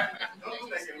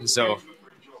 So,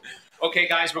 okay,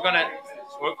 guys, we're gonna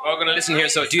listen here.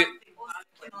 So, do you?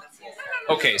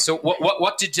 Okay, so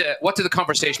what did the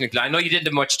conversation include? I know you didn't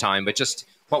have much time, but just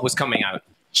what was coming out.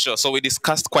 Sure. So we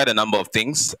discussed quite a number of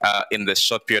things in the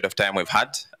short period of time we've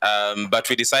had, but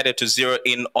we decided to zero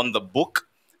in on the book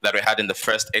that we had in the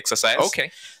first exercise.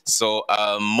 Okay. So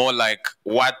more like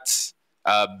what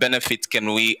benefit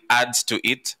can we add to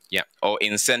it, yeah, or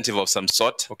incentive of some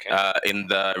sort, okay, in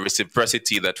the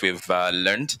reciprocity that we've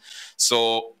learned.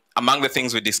 So among the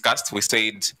things we discussed, we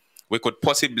said we could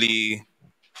possibly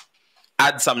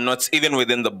add some notes even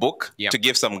within the book, yeah, to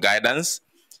give some guidance.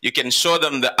 You can show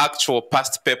them the actual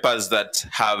past papers that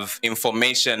have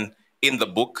information in the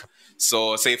book.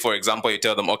 So say, for example, you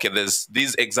tell them, okay, there's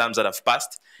these exams that have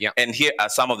passed, yeah, and here are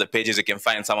some of the pages you can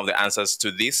find some of the answers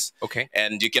to this. Okay.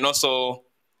 And you can also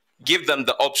give them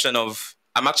the option of,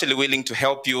 I'm actually willing to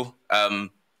help you,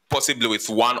 possibly with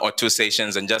 1 or 2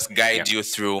 sessions, and just guide, yeah, you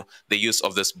through the use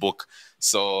of this book.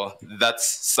 So that's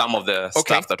some of the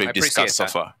stuff that we've discussed so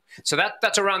far. So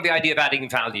that's around the idea of adding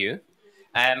value.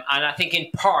 And I think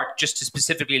in part, just to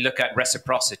specifically look at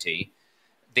reciprocity,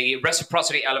 the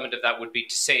reciprocity element of that would be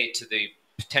to say to the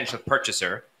potential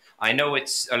purchaser, I know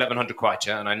it's 1100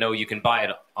 kwacha, and I know you can buy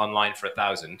it online for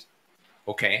 1,000.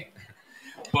 Okay.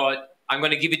 But I'm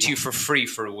going to give it to you for free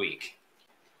for a week,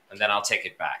 and then I'll take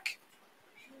it back.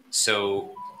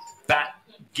 So that,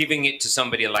 giving it to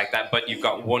somebody like that, but you've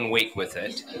got 1 week with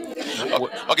it.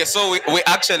 Okay, so we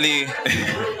actually...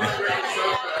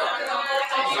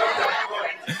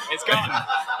 It's gone.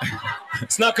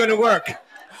 It's not going to work.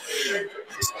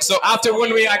 So after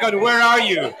 1 week, I go, where are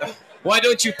you? Why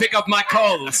don't you pick up my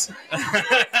calls?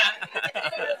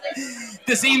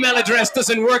 This email address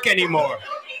doesn't work anymore.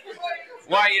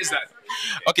 Why is that?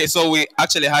 Okay, so we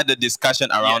actually had a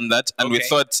discussion around, yeah, that, and okay, we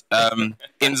thought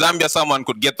in Zambia someone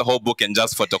could get the whole book and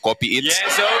just photocopy it.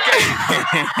 Yes,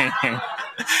 okay.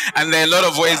 And there are a lot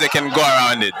of ways they can go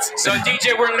around it. So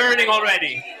DJ, we're learning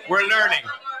already. We're learning.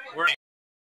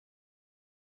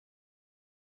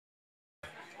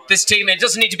 This team, it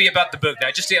doesn't need to be about the book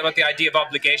now, just about the idea of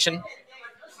obligation.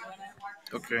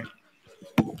 Okay.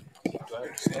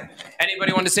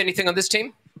 Anybody want to say anything on this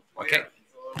team? Okay.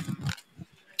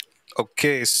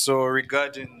 Okay, so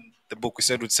regarding the book, we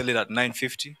said we'd sell it at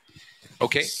 950.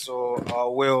 Okay. So our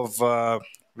way of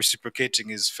reciprocating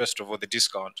is, first of all, the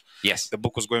discount. Yes. The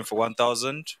book was going for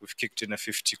 1,000. We've kicked in a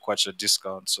 50 kwacha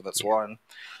discount, so that's, yeah, one.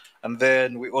 And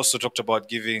then we also talked about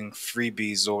giving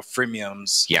freebies or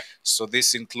freemiums. Yeah. So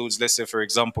this includes, let's say, for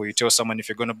example, you tell someone, if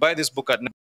you're going to buy this book at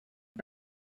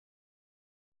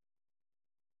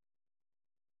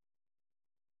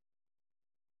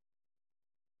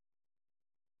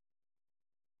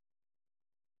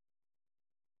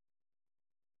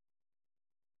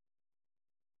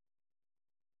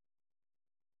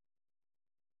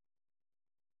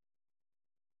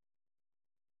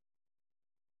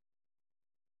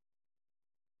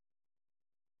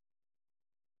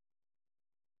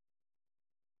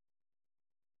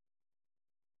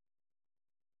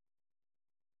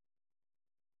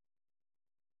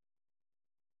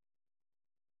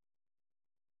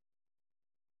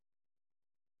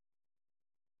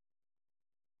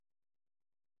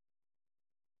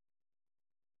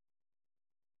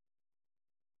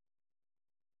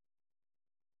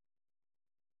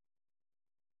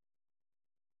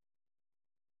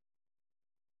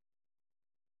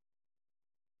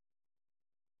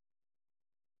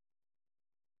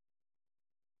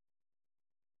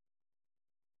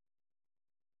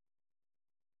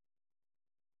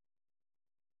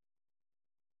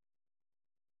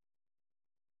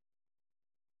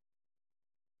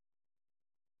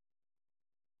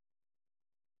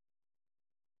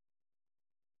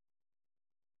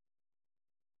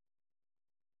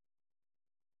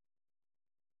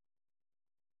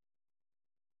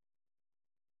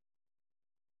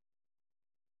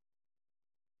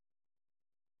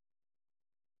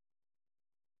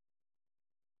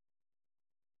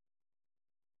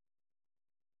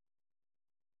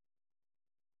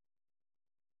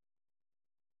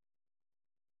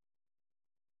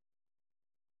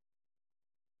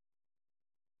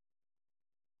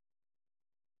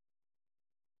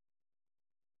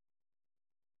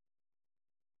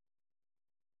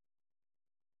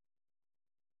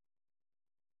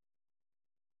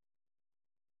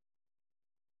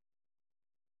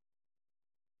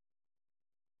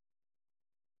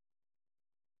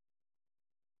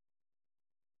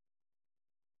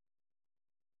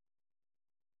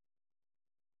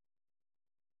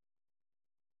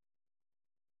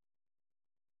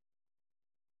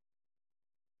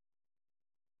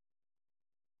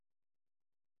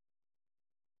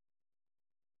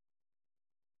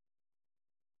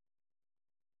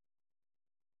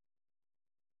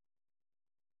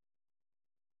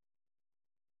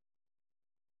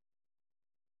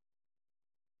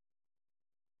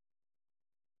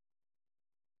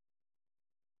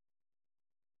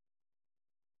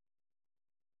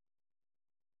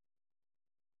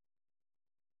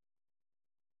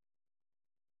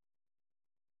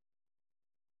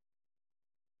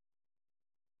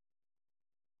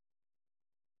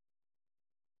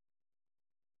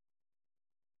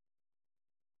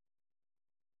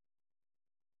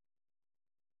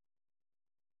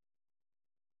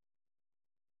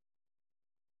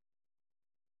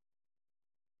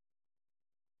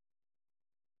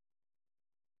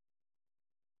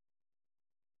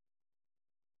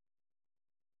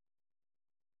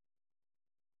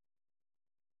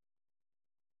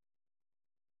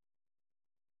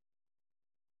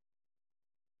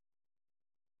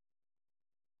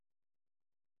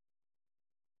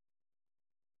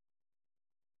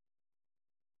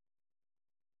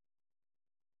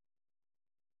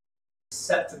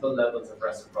acceptable levels of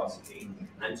reciprocity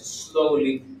and to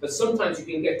slowly, but sometimes you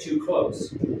can get too close.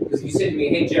 Because if you say to me,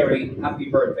 hey Jerry, happy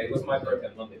birthday, it was my birthday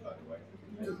on Monday, by the way.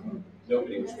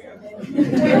 Nobody wished me happy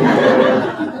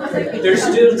birthday. There's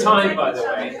still time, by the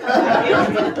way.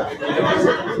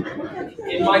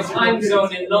 In my time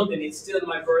zone in London, it's still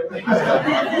my birthday.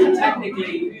 So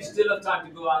technically, you still have time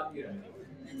to go out, you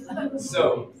know.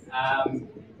 So,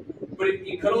 but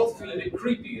it can also feel a bit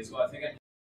creepy as well. I think,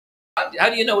 how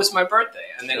do you know it's my birthday?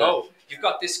 And then, oh, you've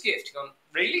got this gift. You're going,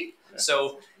 really?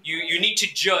 So you need to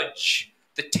judge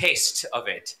the taste of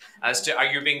it as to, are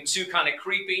you being too kind of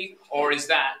creepy, or is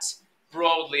that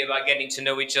broadly about getting to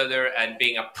know each other and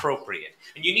being appropriate?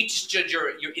 And you need to judge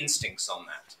your instincts on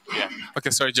that. Yeah.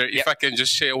 Okay, sorry, Jerry. If I can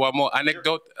just share one more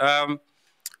anecdote.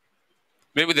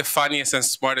 Maybe the funniest and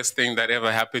smartest thing that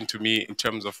ever happened to me in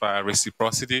terms of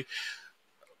reciprocity.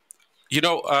 You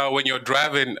know, when you're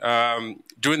driving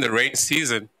during the rain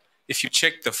season, if you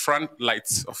check the front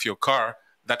lights of your car,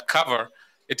 that cover,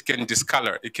 it can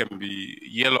discolor. It can be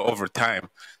yellow over time.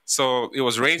 So it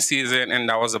was rain season,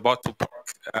 and I was about to park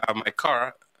my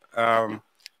car.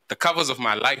 The covers of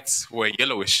my lights were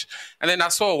yellowish. And then I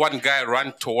saw one guy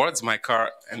run towards my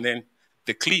car, and then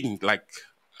they cleaned, like,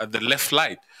 the left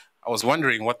light. I was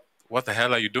wondering, what the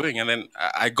hell are you doing? And then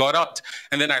I got out,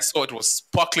 and then I saw it was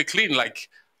sparkly clean, like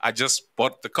I just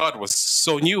bought the car. It was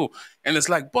so new. And it's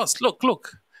like, boss,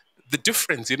 look, the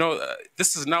difference, you know,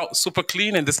 this is now super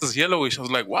clean and this is yellowish. I was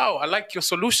like, wow, I like your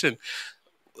solution.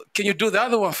 Can you do the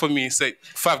other one for me? Say,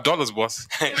 $5, boss.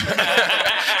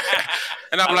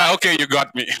 And I'm like, okay, you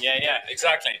got me. Yeah,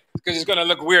 exactly. Because it's going to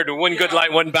look weird with one good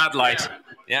light, one bad light.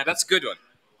 Yeah, that's a good one.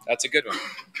 That's a good one.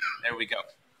 There we go.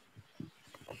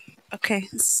 Okay,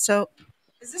 so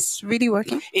is this really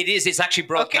working? It is. It's actually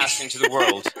broadcasting to the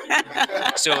world.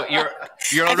 So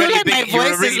you're already like big.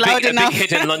 You're a really big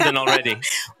hit in London already.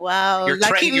 Wow, You're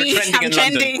lucky me! trending I'm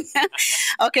trending.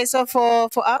 Okay, so for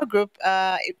our group,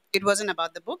 it wasn't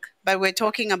about the book, but we're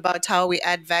talking about how we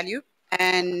add value,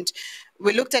 and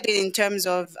we looked at it in terms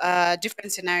of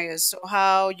different scenarios. So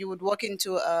how you would walk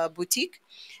into a boutique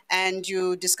and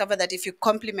you discover that if you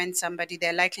compliment somebody,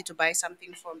 they're likely to buy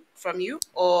something from you.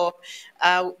 Or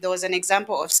there was an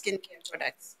example of skincare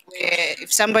products, where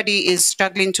if somebody is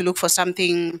struggling to look for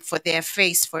something for their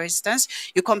face, for instance,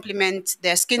 you compliment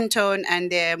their skin tone and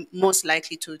they're most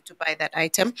likely to buy that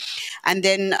item. And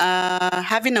then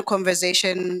having a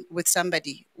conversation with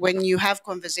somebody. When you have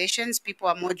conversations, people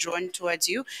are more drawn towards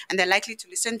you and they're likely to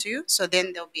listen to you. So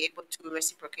then they'll be able to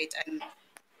reciprocate and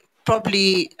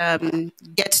probably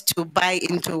get to buy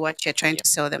into what you're trying to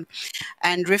sell them.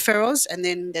 And referrals, and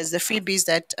then there's the freebies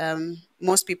that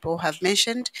most people have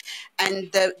mentioned.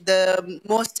 And the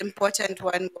most important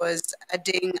one was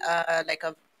adding like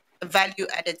a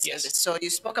value-added service. So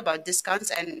you spoke about discounts,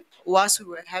 and whilst we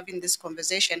were having this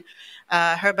conversation,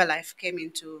 Herbalife came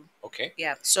into... Okay.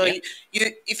 Yeah. So you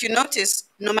if you notice,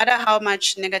 no matter how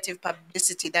much negative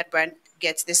publicity that brand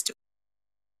gets, there's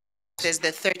the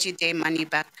 30-day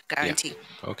money-back guarantee.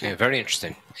 Yeah. Okay, very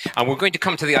interesting. And we're going to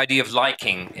come to the idea of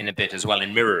liking in a bit as well,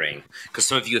 in mirroring, because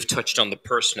some of you have touched on the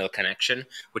personal connection,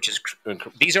 which is...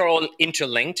 These are all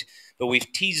interlinked, but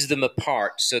we've teased them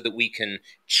apart so that we can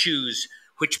choose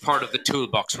which part of the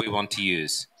toolbox we want to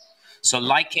use. So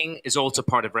liking is also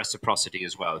part of reciprocity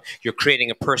as well. You're creating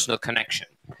a personal connection.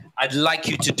 I'd like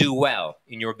you to do well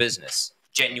in your business,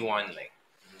 genuinely,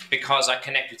 because I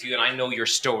connect with you and I know your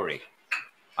story.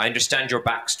 I understand your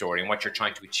backstory and what you're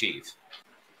trying to achieve.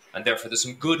 And therefore, there's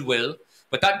some goodwill.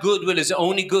 But that goodwill is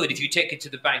only good if you take it to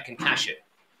the bank and cash it.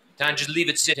 Don't just leave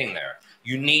it sitting there.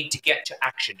 You need to get to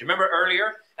action. Do you remember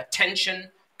earlier?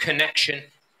 Attention, connection,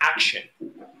 action.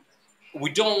 We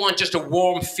don't want just a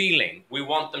warm feeling. We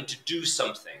want them to do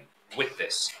something with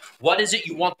this. What is it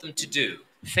you want them to do?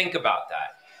 Think about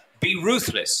that. Be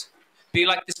ruthless. Be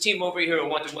like this team over here who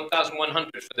wanted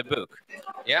 1,100 for the book.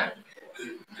 Yeah?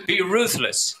 Be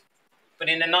ruthless, but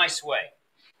in a nice way.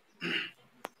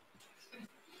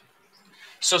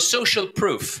 So social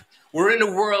proof. We're in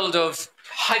a world of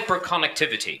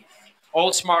hyper-connectivity.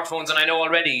 All smartphones, and I know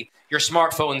already your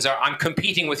smartphones are... I'm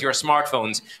competing with your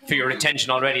smartphones for your attention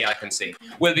already, I can see.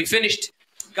 We'll be finished.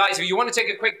 Guys, if you want to take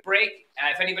a quick break,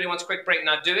 if anybody wants a quick break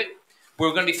now, do it.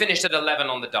 We're going to be finished at 11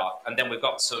 on the dot, and then we've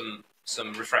got some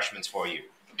refreshments for you.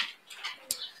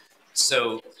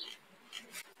 So...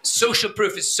 social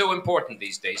proof is so important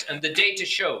these days, and the data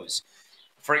shows,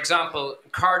 for example,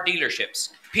 car dealerships,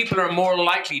 people are more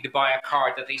likely to buy a car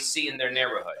that they see in their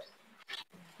neighborhood,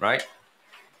 right?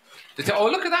 They say, oh,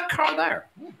 look at that car there.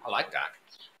 Ooh, I like that.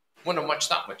 Wonder how much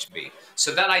that would be. So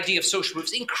that idea of social proof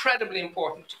is incredibly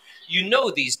important. You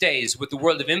know these days with the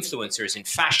world of influencers in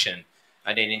fashion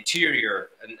and an interior,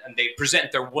 and they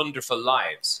present their wonderful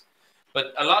lives.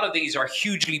 But a lot of these are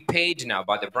hugely paid now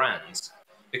by the brands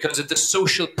because of the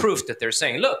social proof that they're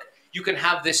saying, look, you can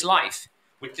have this life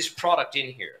with this product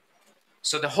in here.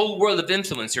 So the whole world of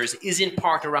influencers is in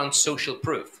part around social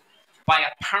proof by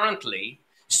apparently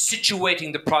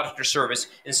situating the product or service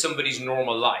in somebody's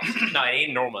normal life. Now, it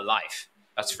ain't normal life,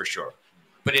 that's for sure.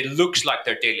 But it looks like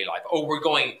their daily life. Oh, we're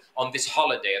going on this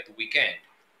holiday at the weekend.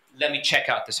 Let me check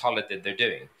out this holiday they're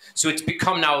doing. So it's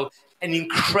become now an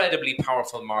incredibly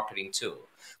powerful marketing tool.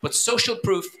 But social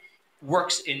proof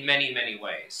works in many, many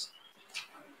ways.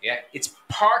 Yeah, it's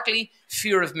partly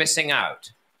fear of missing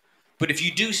out. But if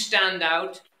you do stand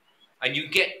out and you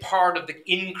get part of the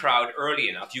in crowd early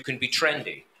enough, you can be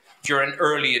trendy. If you're an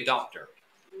early adopter.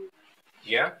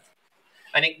 Yeah?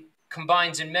 And it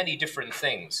combines in many different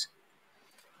things.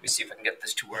 Let me see if I can get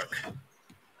this to work.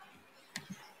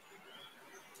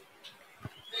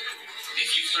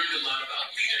 If you've learned a lot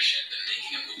about leadership and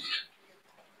making a movement,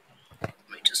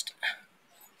 Let me just...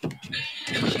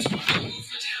 that's why a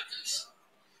movement happens.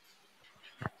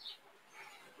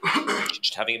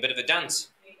 Just having a bit of a dance.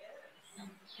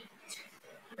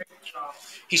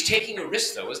 He's taking a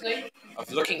risk, though, isn't he?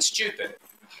 Of looking stupid.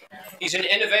 He's an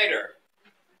innovator.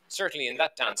 Certainly in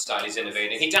that dance style, he's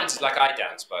innovating. He dances like I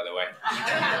dance, by the way.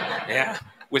 Yeah.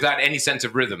 Without any sense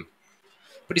of rhythm.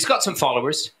 But he's got some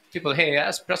followers. People, hey,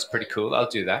 that's pretty cool. I'll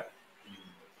do that.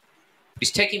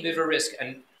 He's taking a bit of a risk,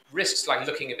 and risks like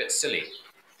looking a bit silly.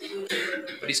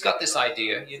 But he's got this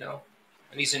idea, you know,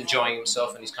 and he's enjoying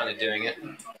himself, and he's kind of doing it.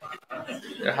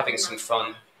 They're having some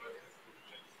fun.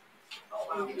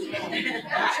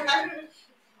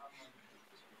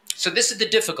 So this is the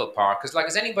difficult part, because like,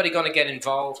 is anybody going to get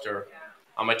involved, or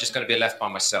am I just going to be left by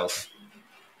myself?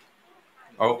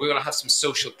 Or we're going to have some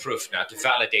social proof now to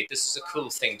validate this is a cool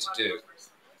thing to do.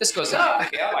 This goes, oh,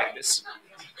 okay, I like this.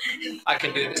 I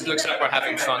can do this. Looks like we're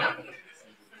having fun.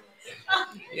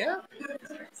 Yeah.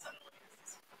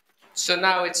 So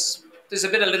now there's a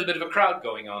little bit of a crowd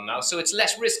going on now, so it's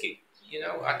less risky. You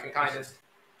know, I can kind of,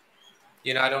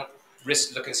 you know, I don't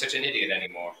risk looking such an idiot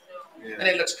anymore. Yeah. And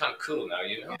it looks kind of cool now,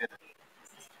 you know. Yeah.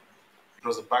 It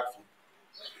was a backflip.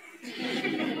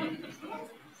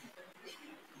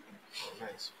 Oh,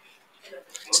 nice.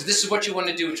 So this is what you want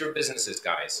to do with your businesses,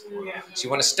 guys. Yeah. So you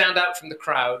want to stand out from the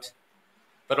crowd,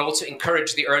 but also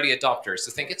encourage the early adopters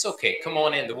to think it's okay, come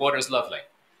on in, the water's lovely.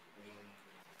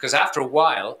 Because after a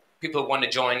while, people want to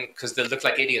join because they look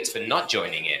like idiots for not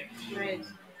joining in. Right.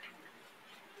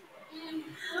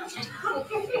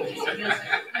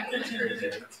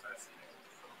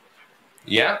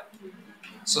 Yeah?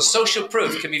 So social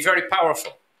proof can be very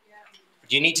powerful.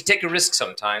 You need to take a risk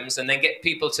sometimes and then get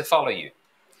people to follow you.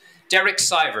 Derek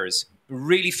Sivers,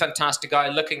 really fantastic guy.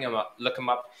 Look him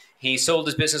up. He sold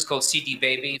his business called CD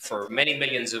Baby for many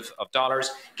millions of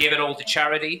dollars. Gave it all to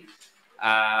charity.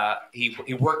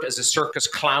 He worked as a circus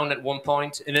clown at one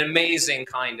point. An amazing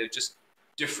kind of just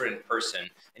different person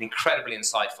and incredibly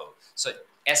insightful. So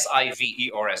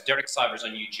S-I-V-E-R-S, Derek Sivers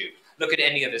on YouTube. Look at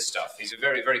any of this stuff. He's a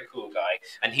very, very cool guy.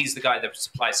 And he's the guy that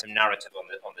supplies some narrative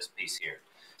on this piece here.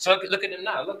 So look at him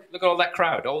now. Look at all that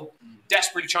crowd, all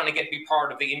desperately trying to be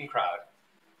part of the in crowd.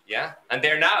 Yeah? And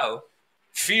they're now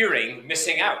fearing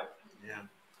missing out. Yeah.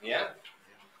 Yeah?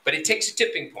 But it takes a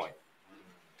tipping point.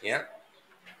 Yeah?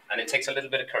 And it takes a little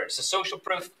bit of courage. So social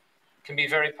proof can be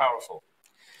very powerful.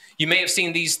 You may have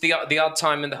seen these the odd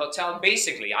time in the hotel.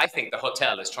 Basically, I think the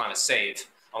hotel is trying to save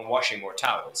on washing more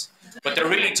towels. But they're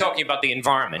really talking about the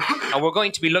environment. And we're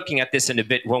going to be looking at this in a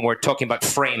bit when we're talking about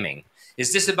framing.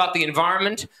 Is this about the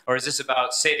environment, or is this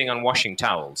about saving on washing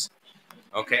towels?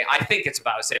 Okay, I think it's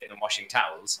about saving on washing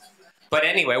towels. But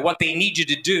anyway, what they need you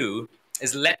to do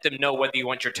is let them know whether you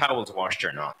want your towels washed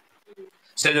or not.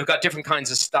 So they've got different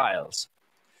kinds of styles.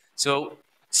 So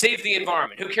save the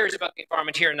environment. Who cares about the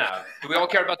environment here now? Do we all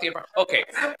care about the environment? Okay.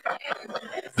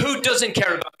 Who doesn't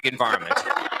care about the environment?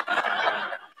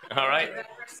 All right?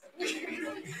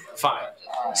 Fine.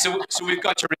 So we've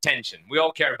got your attention. We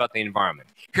all care about the environment.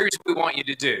 Here's what we want you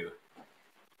to do.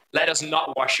 Let us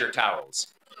not wash your towels.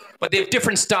 But they have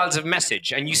different styles of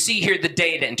message. And you see here the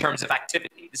data in terms of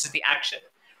activity. This is the action.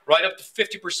 Right up to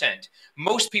 50%.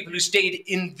 Most people who stayed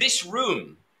in this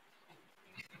room.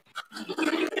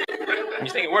 You're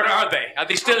thinking, where are they? Are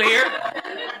they still here?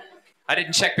 I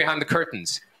didn't check behind the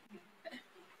curtains.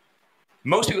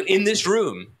 Most people in this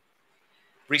room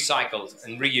recycled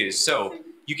and reused. So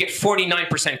you get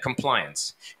 49%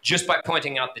 compliance just by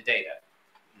pointing out the data.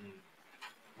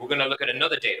 We're going to look at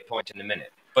another data point in a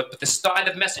minute. But the style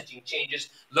of messaging changes.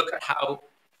 Look at how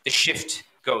the shift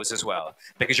goes as well,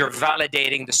 because you're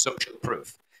validating the social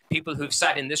proof. People who've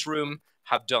sat in this room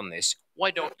have done this. Why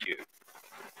don't you?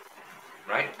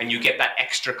 Right? And you get that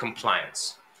extra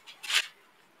compliance.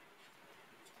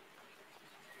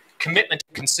 Commitment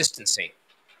and consistency.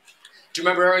 Do you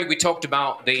remember earlier we talked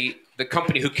about the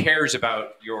company who cares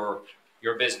about your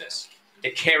business?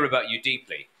 They care about you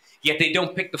deeply, yet they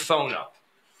don't pick the phone up,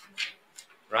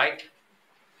 right?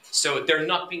 So they're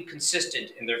not being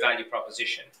consistent in their value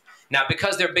proposition. Now,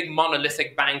 because they're a big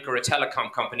monolithic bank or a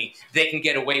telecom company, they can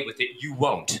get away with it. You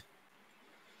won't.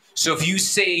 So if you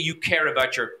say you care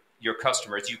about your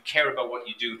customers, you care about what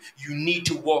you do, you need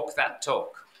to walk that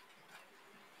talk.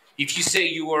 If you say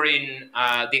you are in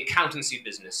the accountancy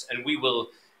business and we will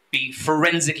be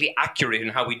forensically accurate in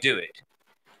how we do it,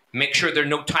 make sure there are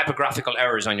no typographical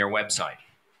errors on your website.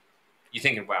 You're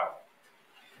thinking, wow,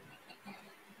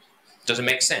 does it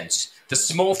make sense? The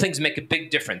small things make a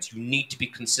big difference. You need to be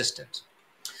consistent.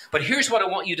 But here's what I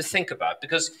want you to think about,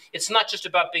 because it's not just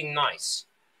about being nice.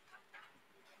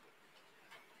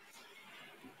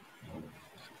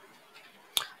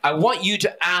 I want you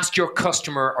to ask your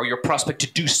customer or your prospect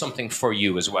to do something for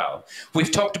you as well.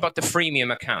 We've talked about the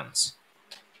freemium accounts.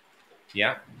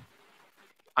 Yeah?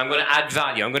 I'm going to add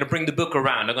value. I'm going to bring the book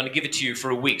around. I'm going to give it to you for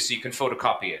a week so you can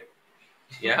photocopy it.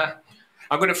 Yeah?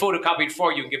 I'm going to photocopy it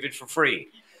for you and give it for free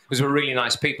because we're really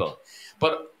nice people.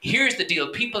 But here's the deal.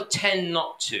 People tend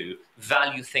not to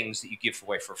value things that you give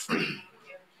away for free.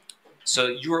 So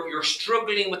you're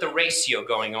struggling with the ratio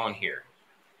going on here.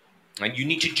 And you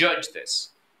need to judge this.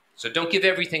 So don't give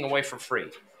everything away for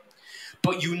free.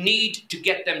 But you need to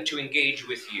get them to engage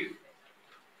with you.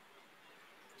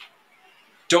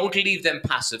 Don't leave them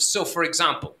passive. So for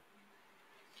example,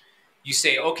 you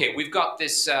say, okay, we've got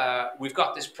this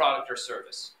product or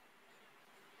service,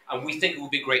 and we think it will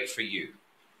be great for you.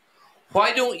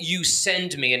 Why don't you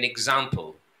send me an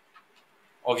example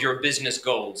of your business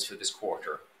goals for this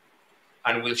quarter,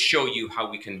 and we'll show you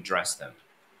how we can address them.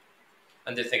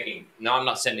 And they're thinking, no, I'm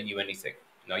not sending you anything.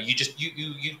 No,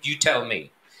 you tell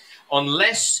me.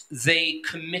 Unless they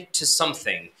commit to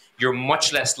something, you're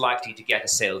much less likely to get a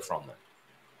sale from them.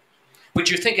 But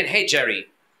you're thinking, hey, Jerry,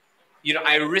 you know,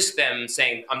 I risk them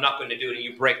saying, I'm not going to do it, and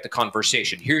you break the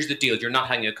conversation. Here's the deal. You're not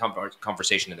having a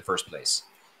conversation in the first place.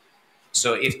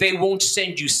 So if they won't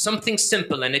send you something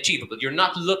simple and achievable, you're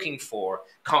not looking for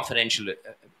confidential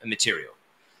material.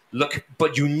 Look,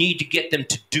 but you need to get them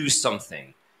to do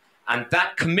something. And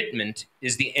that commitment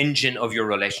is the engine of your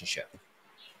relationship.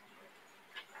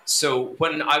 So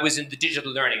when I was in the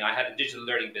digital learning, I had a digital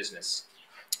learning business.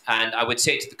 And I would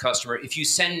say to the customer, if you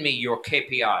send me your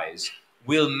KPIs,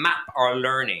 we'll map our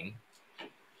learning,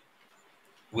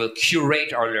 we'll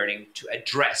curate our learning to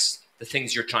address the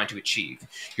things you're trying to achieve.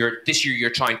 This year, you're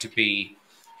trying to be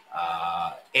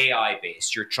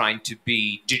AI-based. You're trying to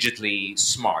be digitally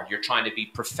smart. You're trying to be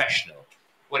professional,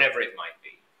 whatever it might be.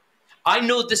 I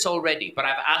know this already, but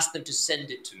I've asked them to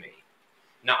send it to me.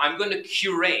 Now, I'm going to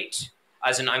curate,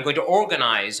 as in I'm going to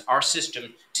organize our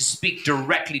system to speak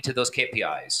directly to those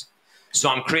KPIs. So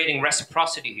I'm creating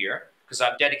reciprocity here, because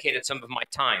I've dedicated some of my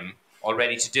time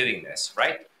already to doing this,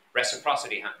 right?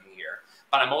 Reciprocity happening here.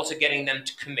 But I'm also getting them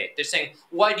to commit. They're saying,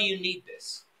 why do you need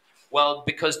this? Well,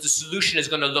 because the solution is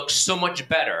going to look so much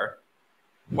better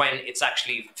when it's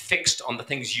actually fixed on the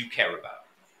things you care about.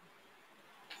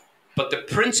 But the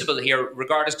principle here,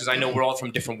 regardless, because I know we're all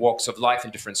from different walks of life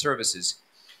and different services,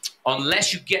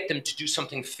 unless you get them to do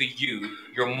something for you,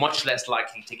 you're much less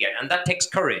likely to get. And that takes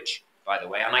courage, by the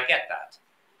way, and I get that.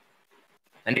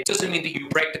 And it doesn't mean that you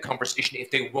break the conversation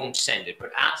if they won't send it,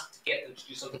 but ask to get them to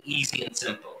do something easy and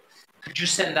simple. Could you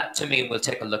send that to me and we'll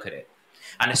take a look at it?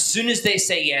 And as soon as they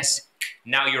say yes,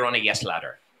 now you're on a yes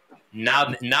ladder.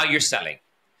 Now you're selling.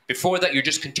 Before that, you're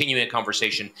just continuing a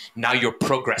conversation. Now you're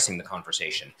progressing the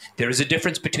conversation. There is a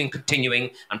difference between continuing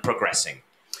and progressing.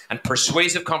 And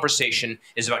persuasive conversation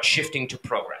is about shifting to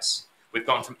progress. We've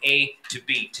gone from A to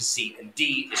B to C, and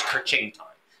D is ka-ching time.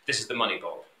 This is the money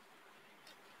goal.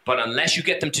 But unless you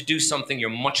get them to do something, you're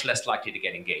much less likely to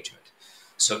get engagement.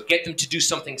 So get them to do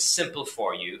something simple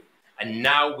for you, and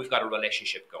now we've got a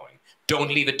relationship going.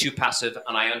 Don't leave it too passive,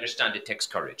 and I understand it takes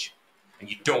courage. And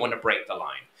you don't want to break the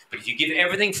line. But if you give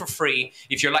everything for free,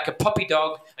 if you're like a puppy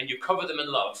dog and you cover them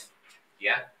in love,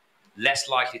 yeah, less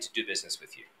likely to do business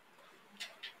with you.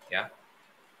 Yeah?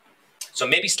 So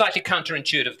maybe slightly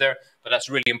counterintuitive there, but that's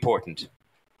really important.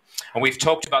 And we've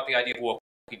talked about the idea of walking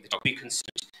the talk, be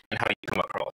consistent and how you come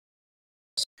across.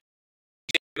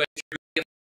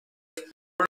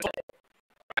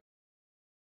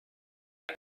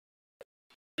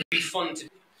 It'd be fun to,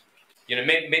 you know,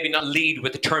 maybe not lead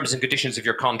with the terms and conditions of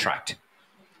your contract.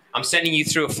 I'm sending you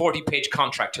through a 40-page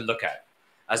contract to look at.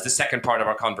 as the second part of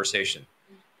our conversation.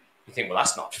 You think, well,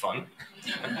 that's not fun.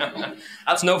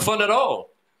 That's no fun at all,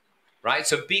 right?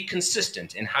 So be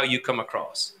consistent in how you come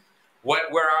across. Where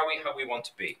are we, how we want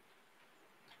to be?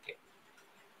 Okay.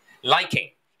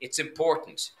 Liking, it's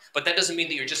important, but that doesn't mean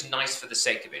that you're just nice for the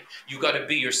sake of it. You've got to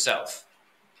be yourself.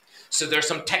 So there's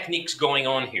some techniques going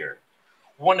on here,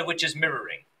 one of which is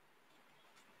mirroring.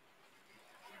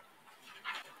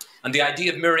 And the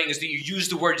idea of mirroring is that you use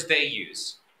the words they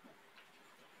use,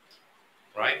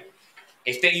 right?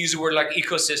 If they use a word like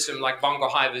ecosystem, like Bongo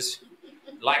Hivers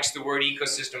likes the word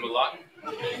ecosystem a lot.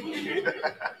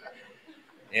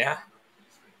 Yeah?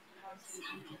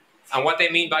 And what they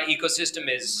mean by ecosystem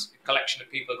is a collection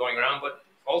of people going around, but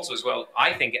also as well,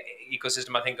 I think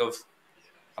ecosystem, I think of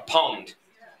a pond.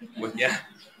 Yeah?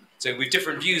 So we have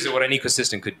different views of what an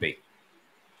ecosystem could be.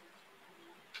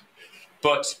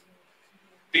 But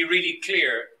be really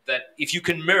clear that if you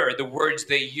can mirror the words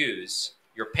they use,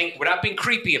 without being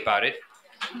creepy about it,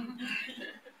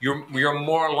 you're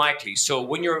more likely. So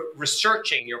when you're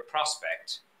researching your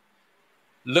prospect,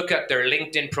 look at their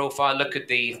LinkedIn profile, look at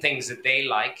the things that they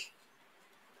like,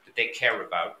 that they care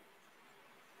about.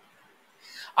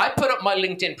 I put up my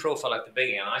LinkedIn profile at the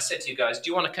beginning, and I said to you guys,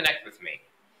 do you want to connect with me?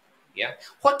 Yeah?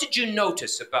 What did you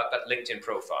notice about that LinkedIn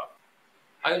profile?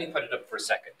 I only put it up for a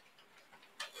second.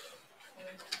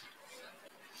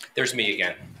 There's me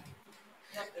again.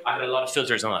 I had a lot of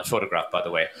filters on that photograph, by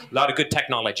the way. A lot of good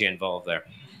technology involved there.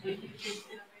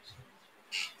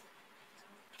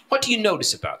 What do you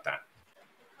notice about that?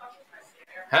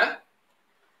 Huh?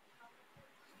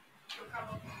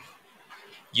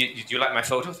 You like my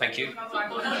photo? Thank you.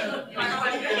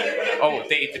 Oh,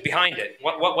 the behind it.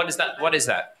 What is that? What is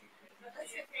that?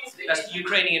 That's the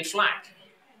Ukrainian flag.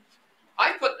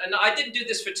 And I didn't do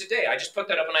this for today. I just put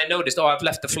that up and I noticed, oh, I've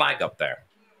left the flag up there.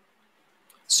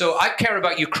 So I care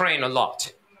about Ukraine a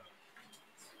lot.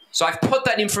 So I've put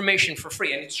that information for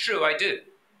free, and it's true, I do.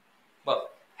 Well,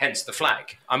 hence the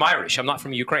flag. I'm Irish, I'm not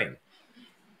from Ukraine.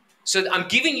 So I'm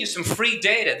giving you some free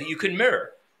data that you can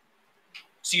mirror.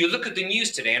 So you look at the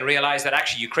news today and realize that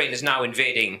actually Ukraine is now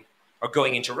invading or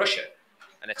going into Russia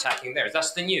and attacking theirs.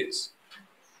 That's the news.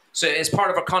 So as part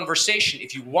of a conversation,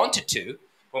 if you wanted to,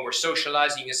 when we're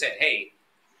socializing, you said, hey,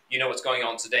 you know what's going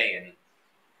on today in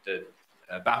the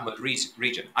Bakhmut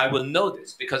region. I will know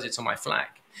this because it's on my flag.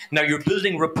 Now you're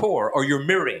building rapport or you're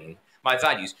mirroring my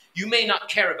values. You may not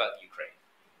care about Ukraine.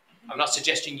 I'm not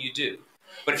suggesting you do.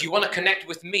 But if you want to connect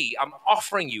with me, I'm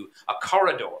offering you a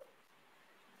corridor.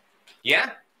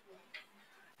 Yeah?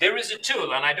 There is a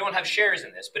tool, and I don't have shares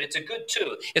in this, but it's a good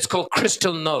tool. It's called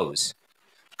Crystal Knows.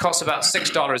 It costs about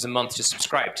 $6 a month to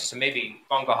subscribe to. So maybe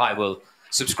Bongo High will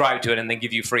subscribe to it and then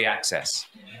give you free access.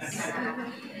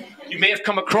 You may have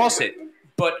come across it,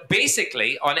 but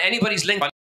basically on anybody's link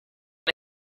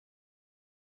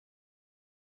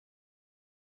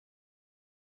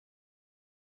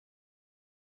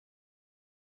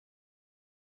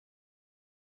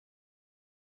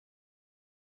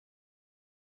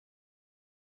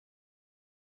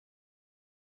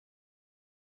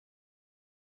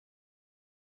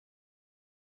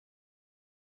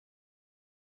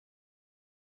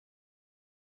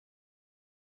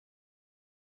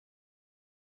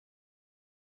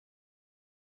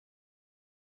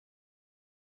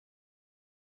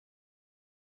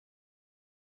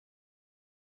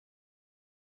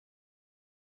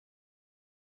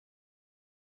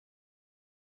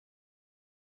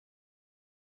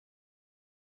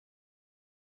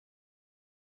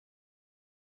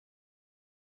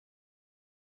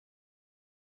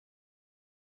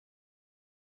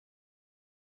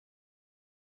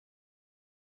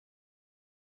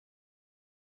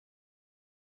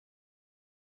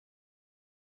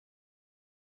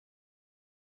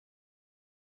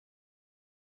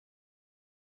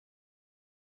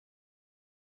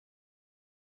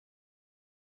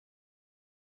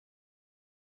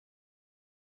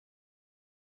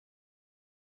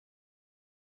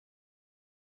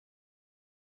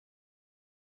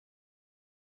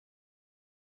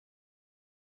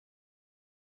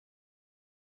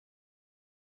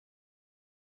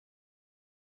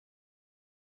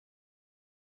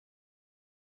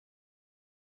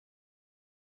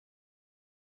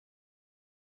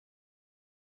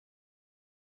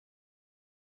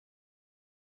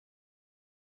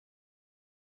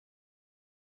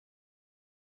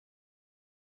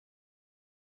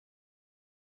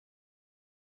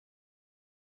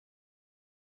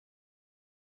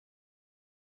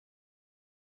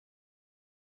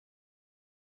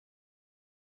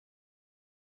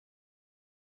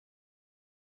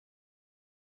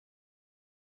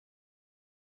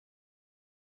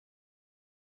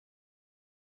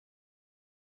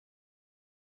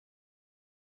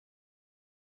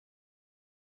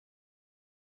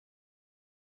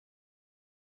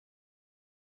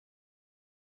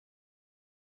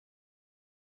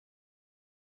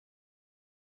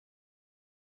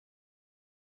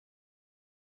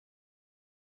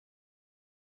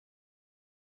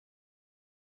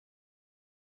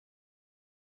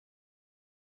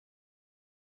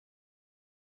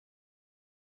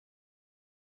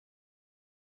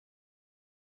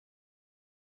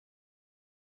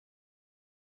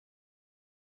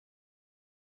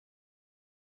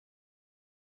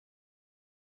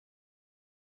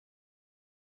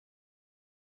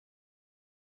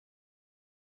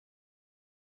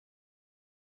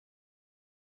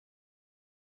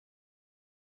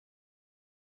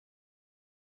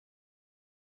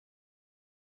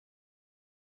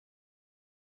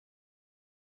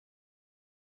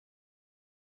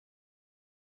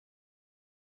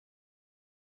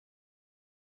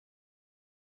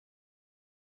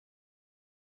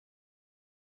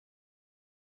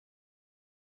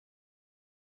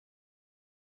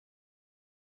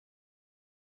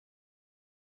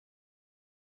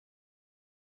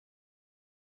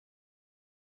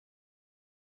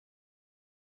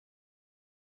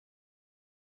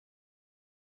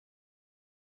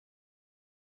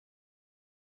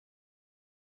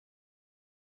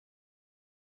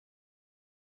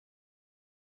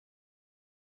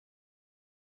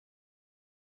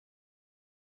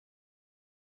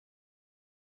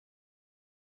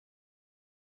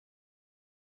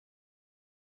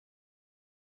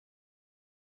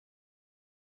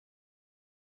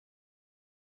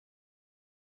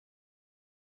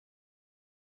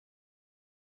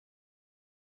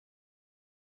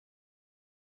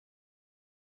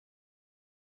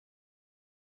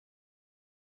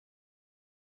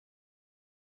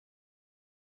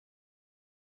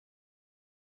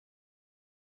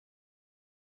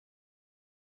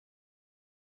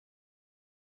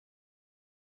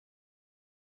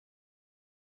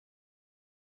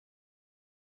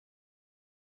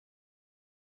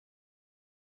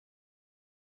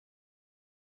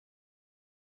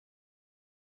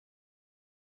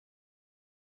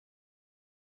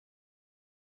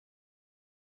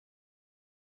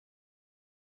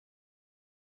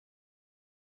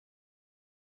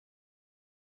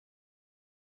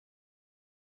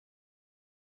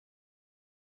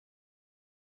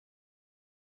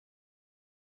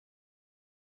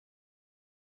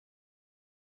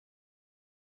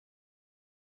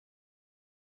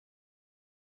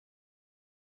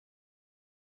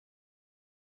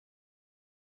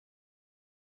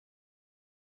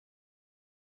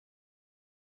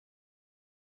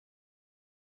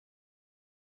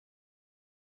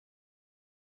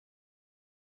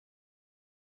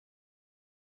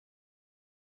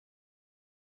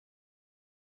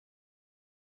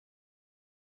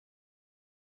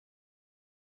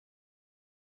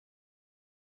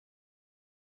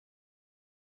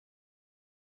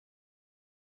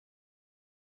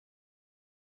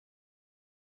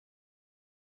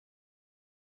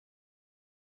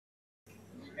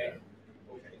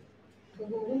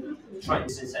Try and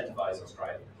disincentivize us,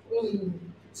 right?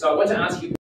 So I want to ask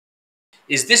you,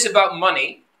 is this about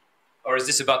money or is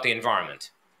this about the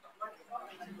environment?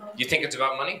 You think it's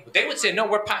about money? They would say, no,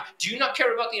 do you not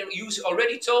care about the environment? You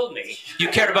already told me you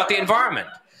care about the environment.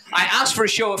 I asked for a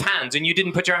show of hands and you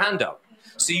didn't put your hand up.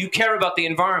 So you care about the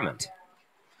environment.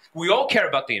 We all care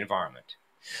about the environment.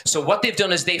 So what they've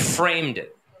done is they framed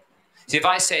it. So if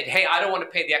I said, hey, I don't want to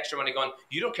pay the extra money, going,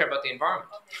 you don't care about the environment.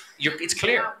 It's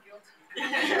clear.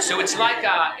 So it's like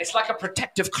a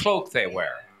protective cloak they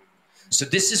wear. So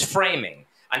this is framing.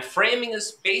 And framing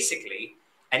is basically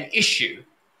an issue.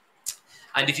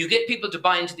 And if you get people to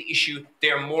buy into the issue,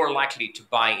 they're more likely to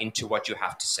buy into what you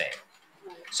have to say.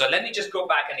 So let me just go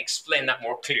back and explain that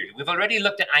more clearly. We've already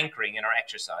looked at anchoring in our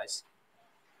exercise.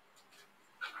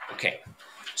 Okay.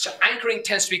 So anchoring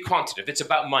tends to be quantitative. It's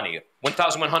about money.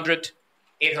 1,100,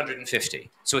 850.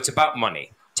 So it's about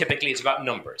money. Typically, it's about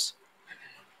numbers.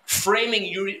 Framing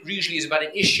usually is about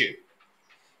an issue.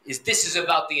 This is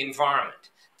about the environment.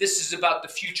 This is about the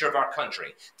future of our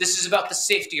country. This is about the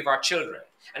safety of our children.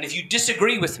 And if you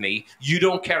disagree with me, you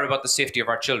don't care about the safety of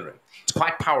our children. It's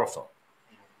quite powerful.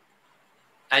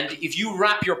 And if you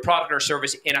wrap your product or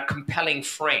service in a compelling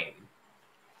frame,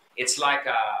 it's like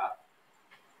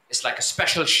a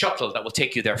special shuttle that will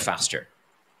take you there faster.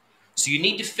 So you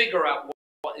need to figure out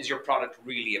what is your product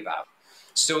really about.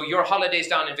 So your holidays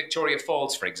down in Victoria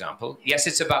Falls, for example, yes,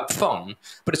 it's about fun,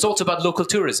 but it's also about local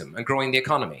tourism and growing the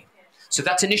economy. So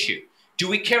that's an issue. Do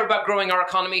we care about growing our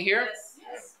economy here?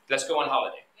 Yes. Let's go on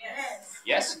holiday. Yes?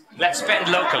 Yes? Let's spend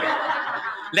locally.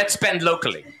 Let's spend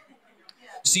locally.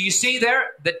 So you see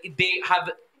there that they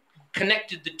have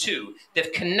connected the two.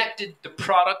 They've connected the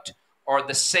product or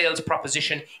the sales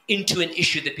proposition into an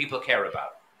issue that people care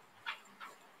about.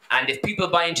 And if people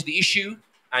buy into the issue,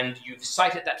 and you've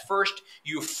cited that first,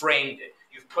 you've framed it.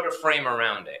 You've put a frame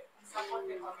around it. Support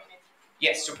the community.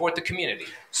 Yes, support the community.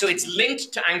 So it's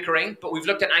linked to anchoring, but we've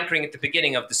looked at anchoring at the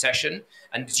beginning of the session,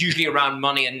 and it's usually around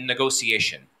money and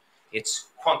negotiation. It's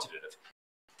quantitative.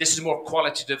 This is more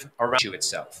qualitative around you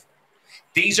itself.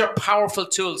 These are powerful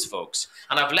tools, folks,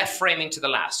 and I've left framing to the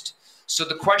last. So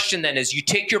the question then is, you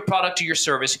take your product or your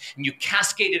service, and you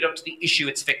cascade it up to the issue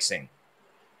it's fixing.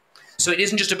 So it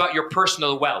isn't just about your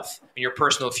personal wealth and your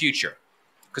personal future,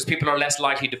 because people are less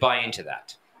likely to buy into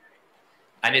that.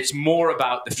 And it's more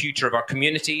about the future of our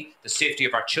community, the safety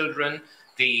of our children,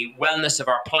 the wellness of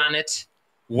our planet,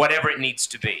 whatever it needs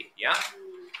to be, yeah?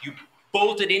 You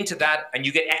bolt it into that and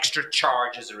you get extra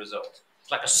charge as a result.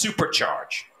 It's like a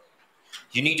supercharge.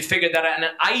 You need to figure that out. And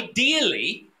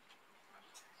ideally,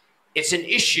 it's an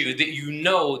issue that you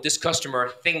know this customer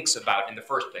thinks about in the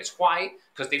first place. Why?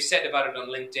 Because they've said about it on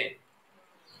LinkedIn.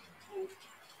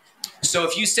 So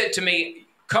if you said to me,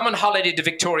 come on holiday to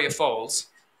Victoria Falls,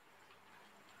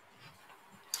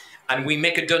 and we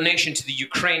make a donation to the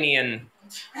Ukrainian,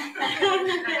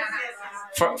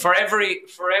 for every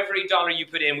dollar you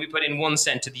put in, we put in 1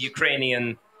 cent to the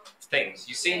Ukrainian things.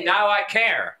 You see, now I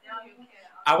care.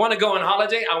 I want to go on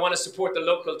holiday, I want to support the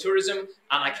local tourism, and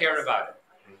I care about it.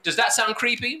 Does that sound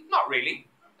creepy? Not really.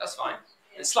 That's fine.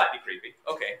 It's slightly creepy.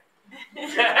 Okay.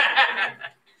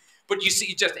 But you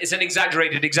see, it's an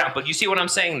exaggerated example. You see what I'm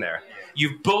saying there?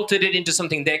 You've bolted it into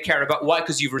something they care about. Why?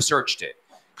 Because you've researched it.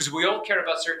 Because we all care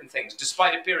about certain things.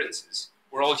 Despite appearances,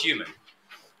 we're all human,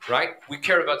 right? We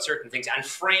care about certain things. And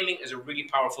framing is a really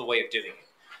powerful way of doing it.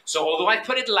 So although I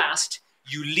put it last,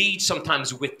 you lead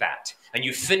sometimes with that. And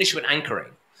you finish with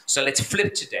anchoring. So let's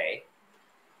flip today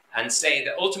and say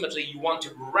that ultimately you want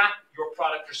to wrap your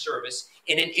product or service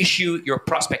in an issue your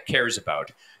prospect cares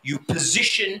about. You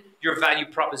position your value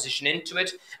proposition into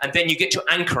it, and then you get to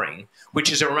anchoring,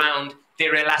 which is around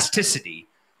their elasticity.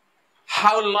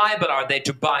 How liable are they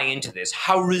to buy into this?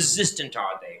 How resistant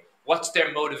are they? What's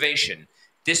their motivation?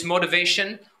 This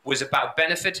motivation was about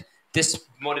benefit. This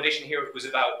motivation here was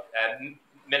about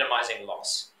minimizing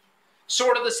loss.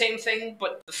 Sort of the same thing,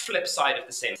 but the flip side of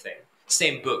the same thing.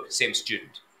 Same book, same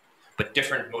student, but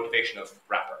different motivation of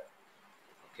wrapper.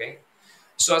 Okay?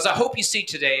 So as I hope you see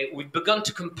today, we've begun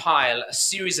to compile a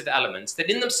series of elements that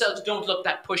in themselves don't look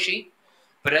that pushy,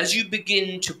 but as you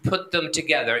begin to put them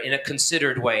together in a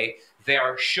considered way, they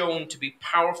are shown to be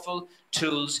powerful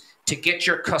tools to get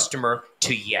your customer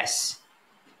to yes.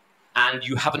 And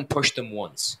you haven't pushed them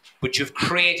once, but you've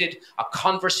created a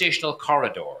conversational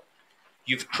corridor.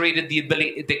 You've created the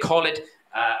ability, they call it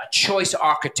a choice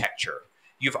architecture.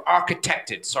 You've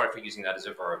architected, sorry for using that as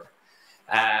a verb,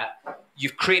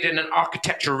 you've created an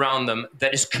architecture around them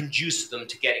that is conducive to them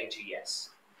to getting to yes.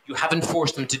 You haven't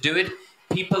forced them to do it.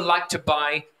 People like to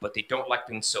buy, but they don't like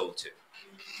being sold to.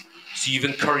 So you've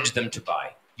encouraged them to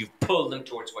buy. You've pulled them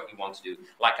towards what you want to do,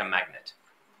 like a magnet.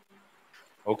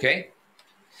 Okay?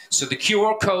 So the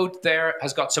QR code there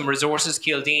has got some resources,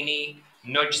 Cialdini,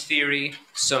 nudge theory,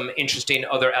 some interesting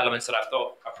other elements that I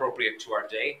thought appropriate to our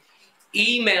day.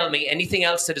 Email me anything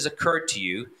else that has occurred to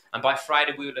you, and by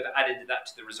Friday we will have added that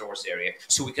to the resource area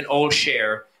so we can all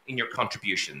share in your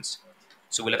contributions.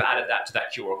 So we'll have added that to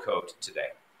that QR code today.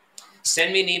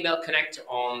 Send me an email, connect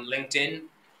on LinkedIn,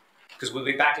 because we'll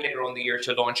be back later on in the year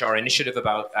to launch our initiative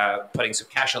about putting some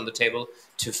cash on the table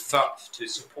to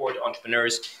support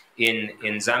entrepreneurs in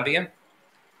Zambia.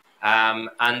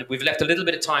 And we've left a little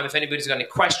bit of time if anybody's got any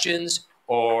questions,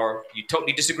 or you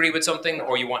totally disagree with something,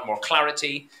 or you want more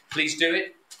clarity, please do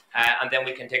it. And then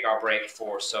we can take our break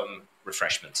for some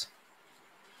refreshments.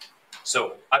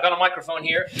 So I've got a microphone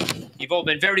here. You've all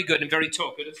been very good and very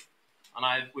talkative.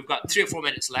 And we've got 3 or 4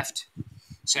 minutes left.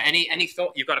 So any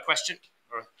thought? You've got a question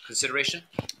or consideration?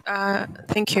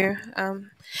 Thank you.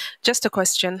 Just a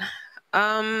question.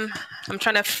 I'm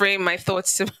trying to frame my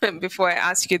thoughts before I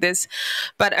ask you this.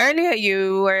 But earlier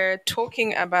you were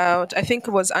talking about, I think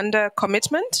it was under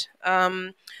commitment,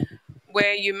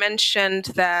 where you mentioned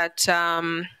that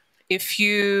if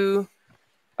you,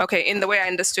 okay, in the way I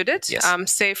understood it, yes.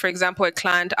 Say, for example, a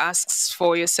client asks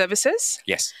for your services.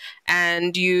 Yes.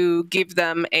 And you give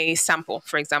them a sample,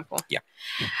 for example. Yeah.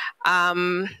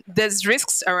 There's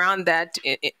risks around that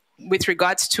with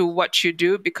regards to what you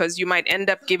do, because you might end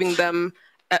up giving them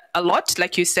a lot,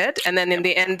 like you said, and then in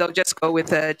the end, they'll just go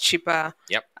with a cheaper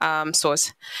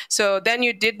source. So then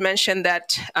you did mention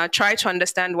that try to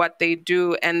understand what they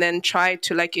do, and then try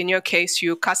to, like in your case,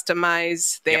 you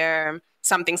customize their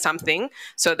something,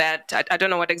 so that, I don't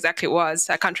know what exactly it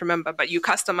was, I can't remember, but you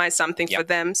customize something for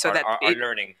them so that... Our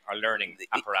learning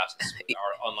apparatus,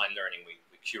 our online learning, we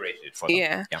curated it for them.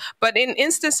 Yeah. But in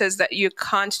instances that you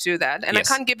can't do that, and I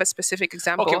can't give a specific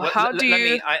example, okay, well, how do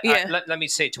you... Let me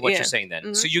say to what you're saying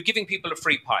then. So you're giving people a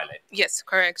free pilot. Yes,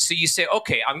 correct. So you say,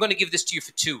 okay, I'm going to give this to you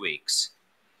for 2 weeks.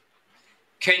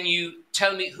 Can you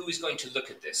tell me who is going to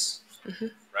look at this?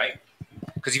 Right?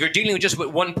 Because if you're dealing just with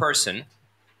one person,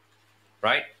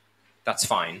 right, that's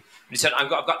fine. But you said, I've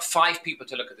got 5 people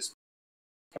to look at this.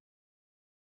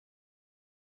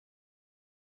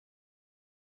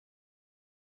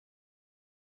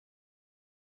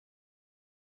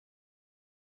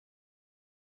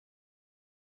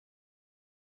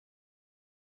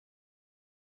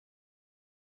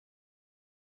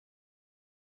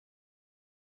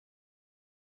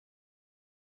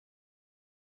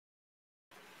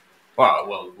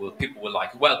 Well, people will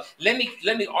like it. Well, let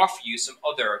me offer you some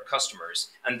other customers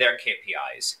and their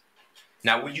KPIs.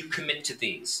 Now, will you commit to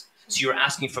these? So you're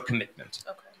asking for commitment.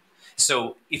 Okay.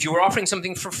 So if you were offering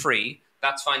something for free,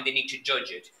 that's fine. They need to judge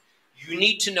it. You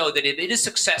need to know that if it is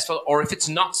successful or if it's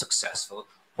not successful,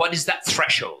 what is that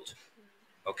threshold?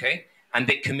 Okay? And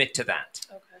they commit to that.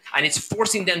 Okay. And it's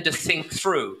forcing them to think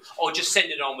through, oh, just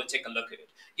send it on, we'll take a look at it.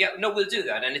 Yeah, no, we'll do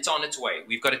that, and it's on its way.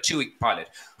 We've got a 2-week pilot.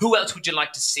 Who else would you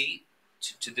like to see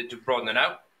to broaden it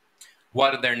out?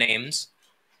 What are their names,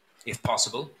 if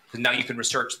possible? Because now you can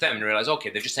research them and realize, okay,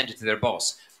 they've just sent it to their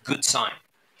boss. Good sign.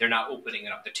 They're now opening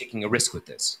it up. They're taking a risk with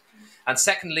this. And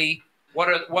secondly, what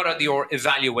are your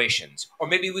evaluations? Or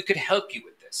maybe we could help you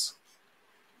with this.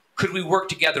 Could we work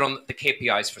together on the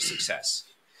KPIs for success?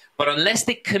 But unless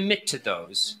they commit to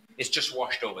those, it's just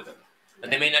washed over them.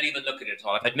 And they may not even look at it at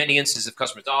all. I've had many instances of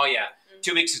customers, oh yeah,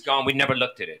 2 weeks is gone, we never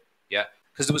looked at it. Yeah,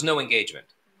 because there was no engagement.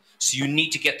 So you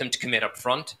need to get them to commit up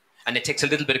front, and it takes a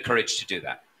little bit of courage to do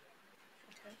that.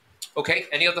 Okay,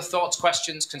 any other thoughts,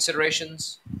 questions,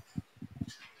 considerations?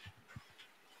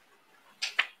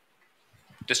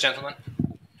 This gentleman?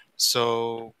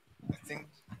 So, I think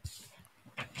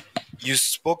you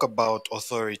spoke about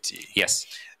authority. Yes.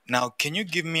 Now, can you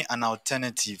give me an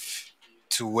alternative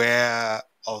to where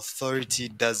authority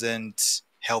doesn't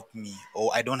help me,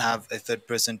 or I don't have a third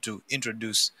person to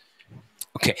introduce?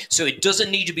 Okay, so it doesn't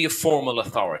need to be a formal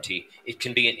authority. It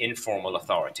can be an informal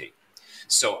authority.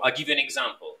 So I'll give you an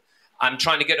example. I'm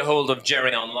trying to get a hold of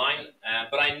Jerry online,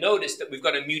 but I noticed that we've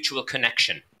got a mutual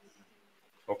connection.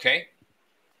 Okay?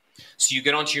 So you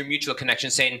get onto your mutual connection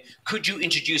saying, could you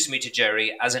introduce me to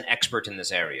Jerry as an expert in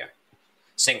this area?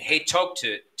 Saying, hey, talk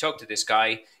to this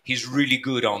guy. He's really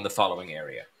good on the following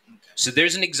area. So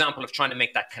there's an example of trying to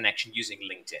make that connection using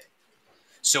LinkedIn.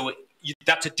 So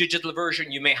that's a digital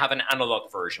version. You may have an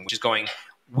analog version, which is going,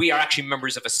 we are actually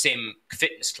members of a same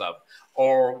fitness club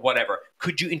or whatever.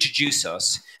 Could you introduce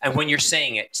us? And when you're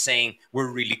saying it, saying,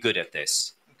 we're really good at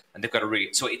this. And they've got a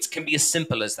really, so it can be as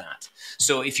simple as that.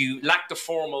 So if you lack the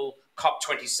formal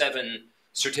COP27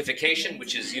 certification,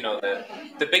 which is, you know,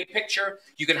 the big picture.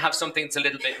 You can have something that's a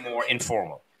little bit more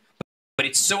informal. But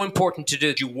it's so important to do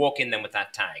that you walk in then with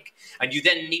that tag. And you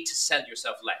then need to sell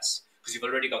yourself less because you've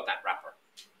already got that wrapper.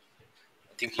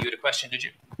 I think you had a question, did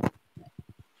you?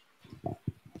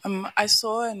 I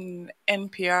saw an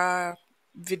NPR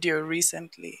video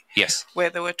recently. Yes.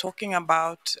 Where they were talking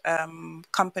about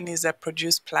companies that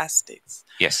produce plastics.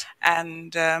 Yes.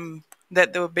 And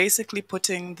that they were basically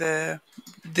putting the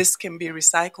 "this can be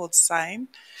recycled" sign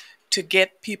to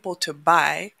get people to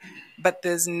buy, but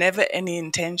there's never any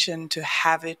intention to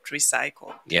have it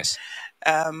recycled. Yes.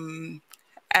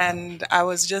 And I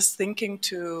was just thinking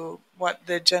to what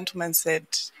the gentleman said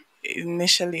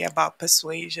initially about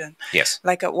persuasion. Yes.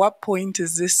 Like, at what point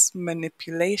is this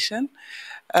manipulation?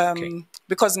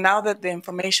 Because now that the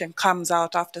information comes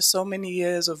out after so many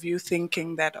years of you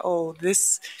thinking that, oh,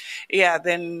 this, yeah,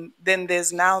 then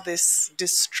there's now this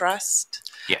distrust.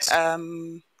 Yes.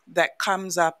 That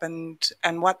comes up,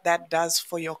 and what that does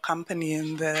for your company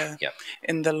in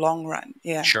the long run.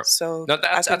 Yeah. Sure. So no,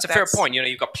 that's a fair point. You know,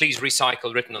 you've got "please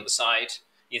recycle" written on the side.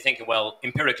 You're thinking, well,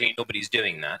 empirically, nobody's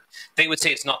doing that. They would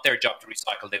say it's not their job to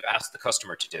recycle. They've asked the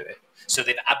customer to do it. So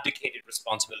they've abdicated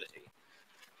responsibility.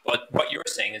 But what you're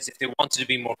saying is if they wanted to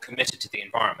be more committed to the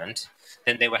environment,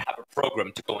 then they would have a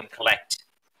program to go and collect,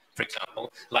 for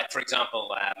example. Like, for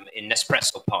example, in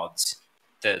Nespresso pods,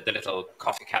 the little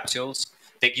coffee capsules,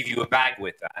 they give you a bag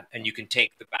with that, and you can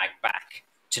take the bag back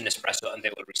to Nespresso, and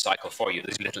they will recycle for you.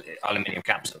 These little aluminium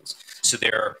capsules. So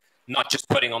they're not just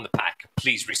putting on the pack,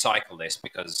 "please recycle this,"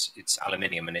 because it's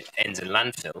aluminium and it ends in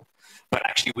landfill, but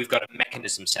actually we've got a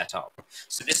mechanism set up.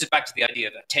 So this is back to the idea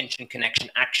of attention, connection,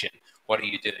 action. What are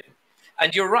you doing?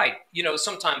 And you're right. You know,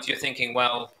 sometimes you're thinking,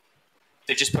 well,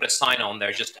 they just put a sign on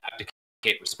there just to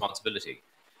abdicate responsibility.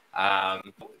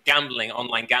 Gambling,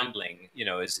 online gambling, you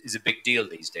know, is a big deal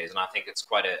these days, and I think it's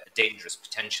quite a dangerous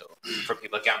potential for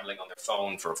people gambling on their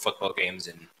phone for football games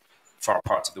in far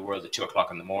parts of the world at 2 o'clock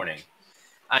in the morning.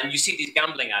 And you see these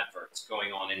gambling adverts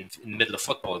going on in the middle of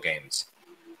football games,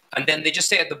 and then they just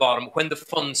say at the bottom, "when the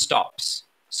fun stops,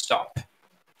 stop."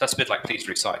 That's a bit like "please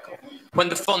recycle." When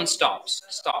the fun stops,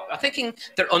 stop. I'm thinking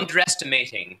they're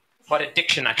underestimating what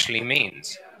addiction actually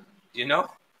means, you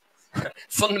know?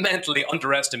 Fundamentally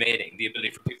underestimating the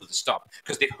ability for people to stop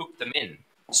because they've hooked them in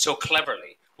so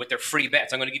cleverly with their free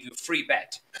bets. I'm going to give you a free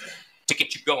bet to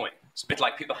get you going. It's a bit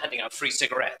like people handing out free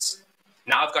cigarettes.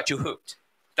 Now I've got you hooked.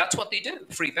 That's what they do,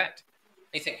 free bet.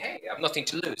 And you think, hey, I have nothing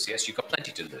to lose. Yes, you've got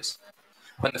plenty to lose.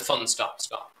 When the fun stops,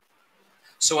 stop.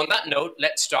 So on that note,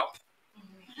 let's stop.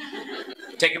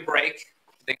 Take a break.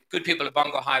 The good people at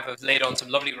Bongo Hive have laid on some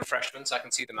lovely refreshments. I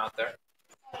can see them out there.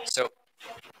 So,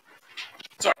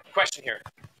 sorry, question here.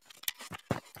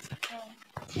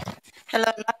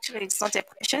 Hello, actually, it's not a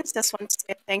question. Just want to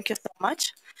say thank you so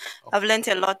much. I've learned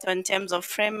a lot in terms of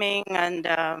framing and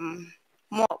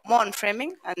more on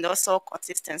framing and also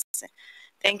consistency.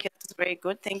 Thank you. That's very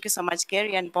good. Thank you so much,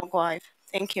 Gary and Bongo Hive.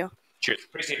 Thank you. Cheers.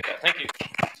 Appreciate that. Thank you.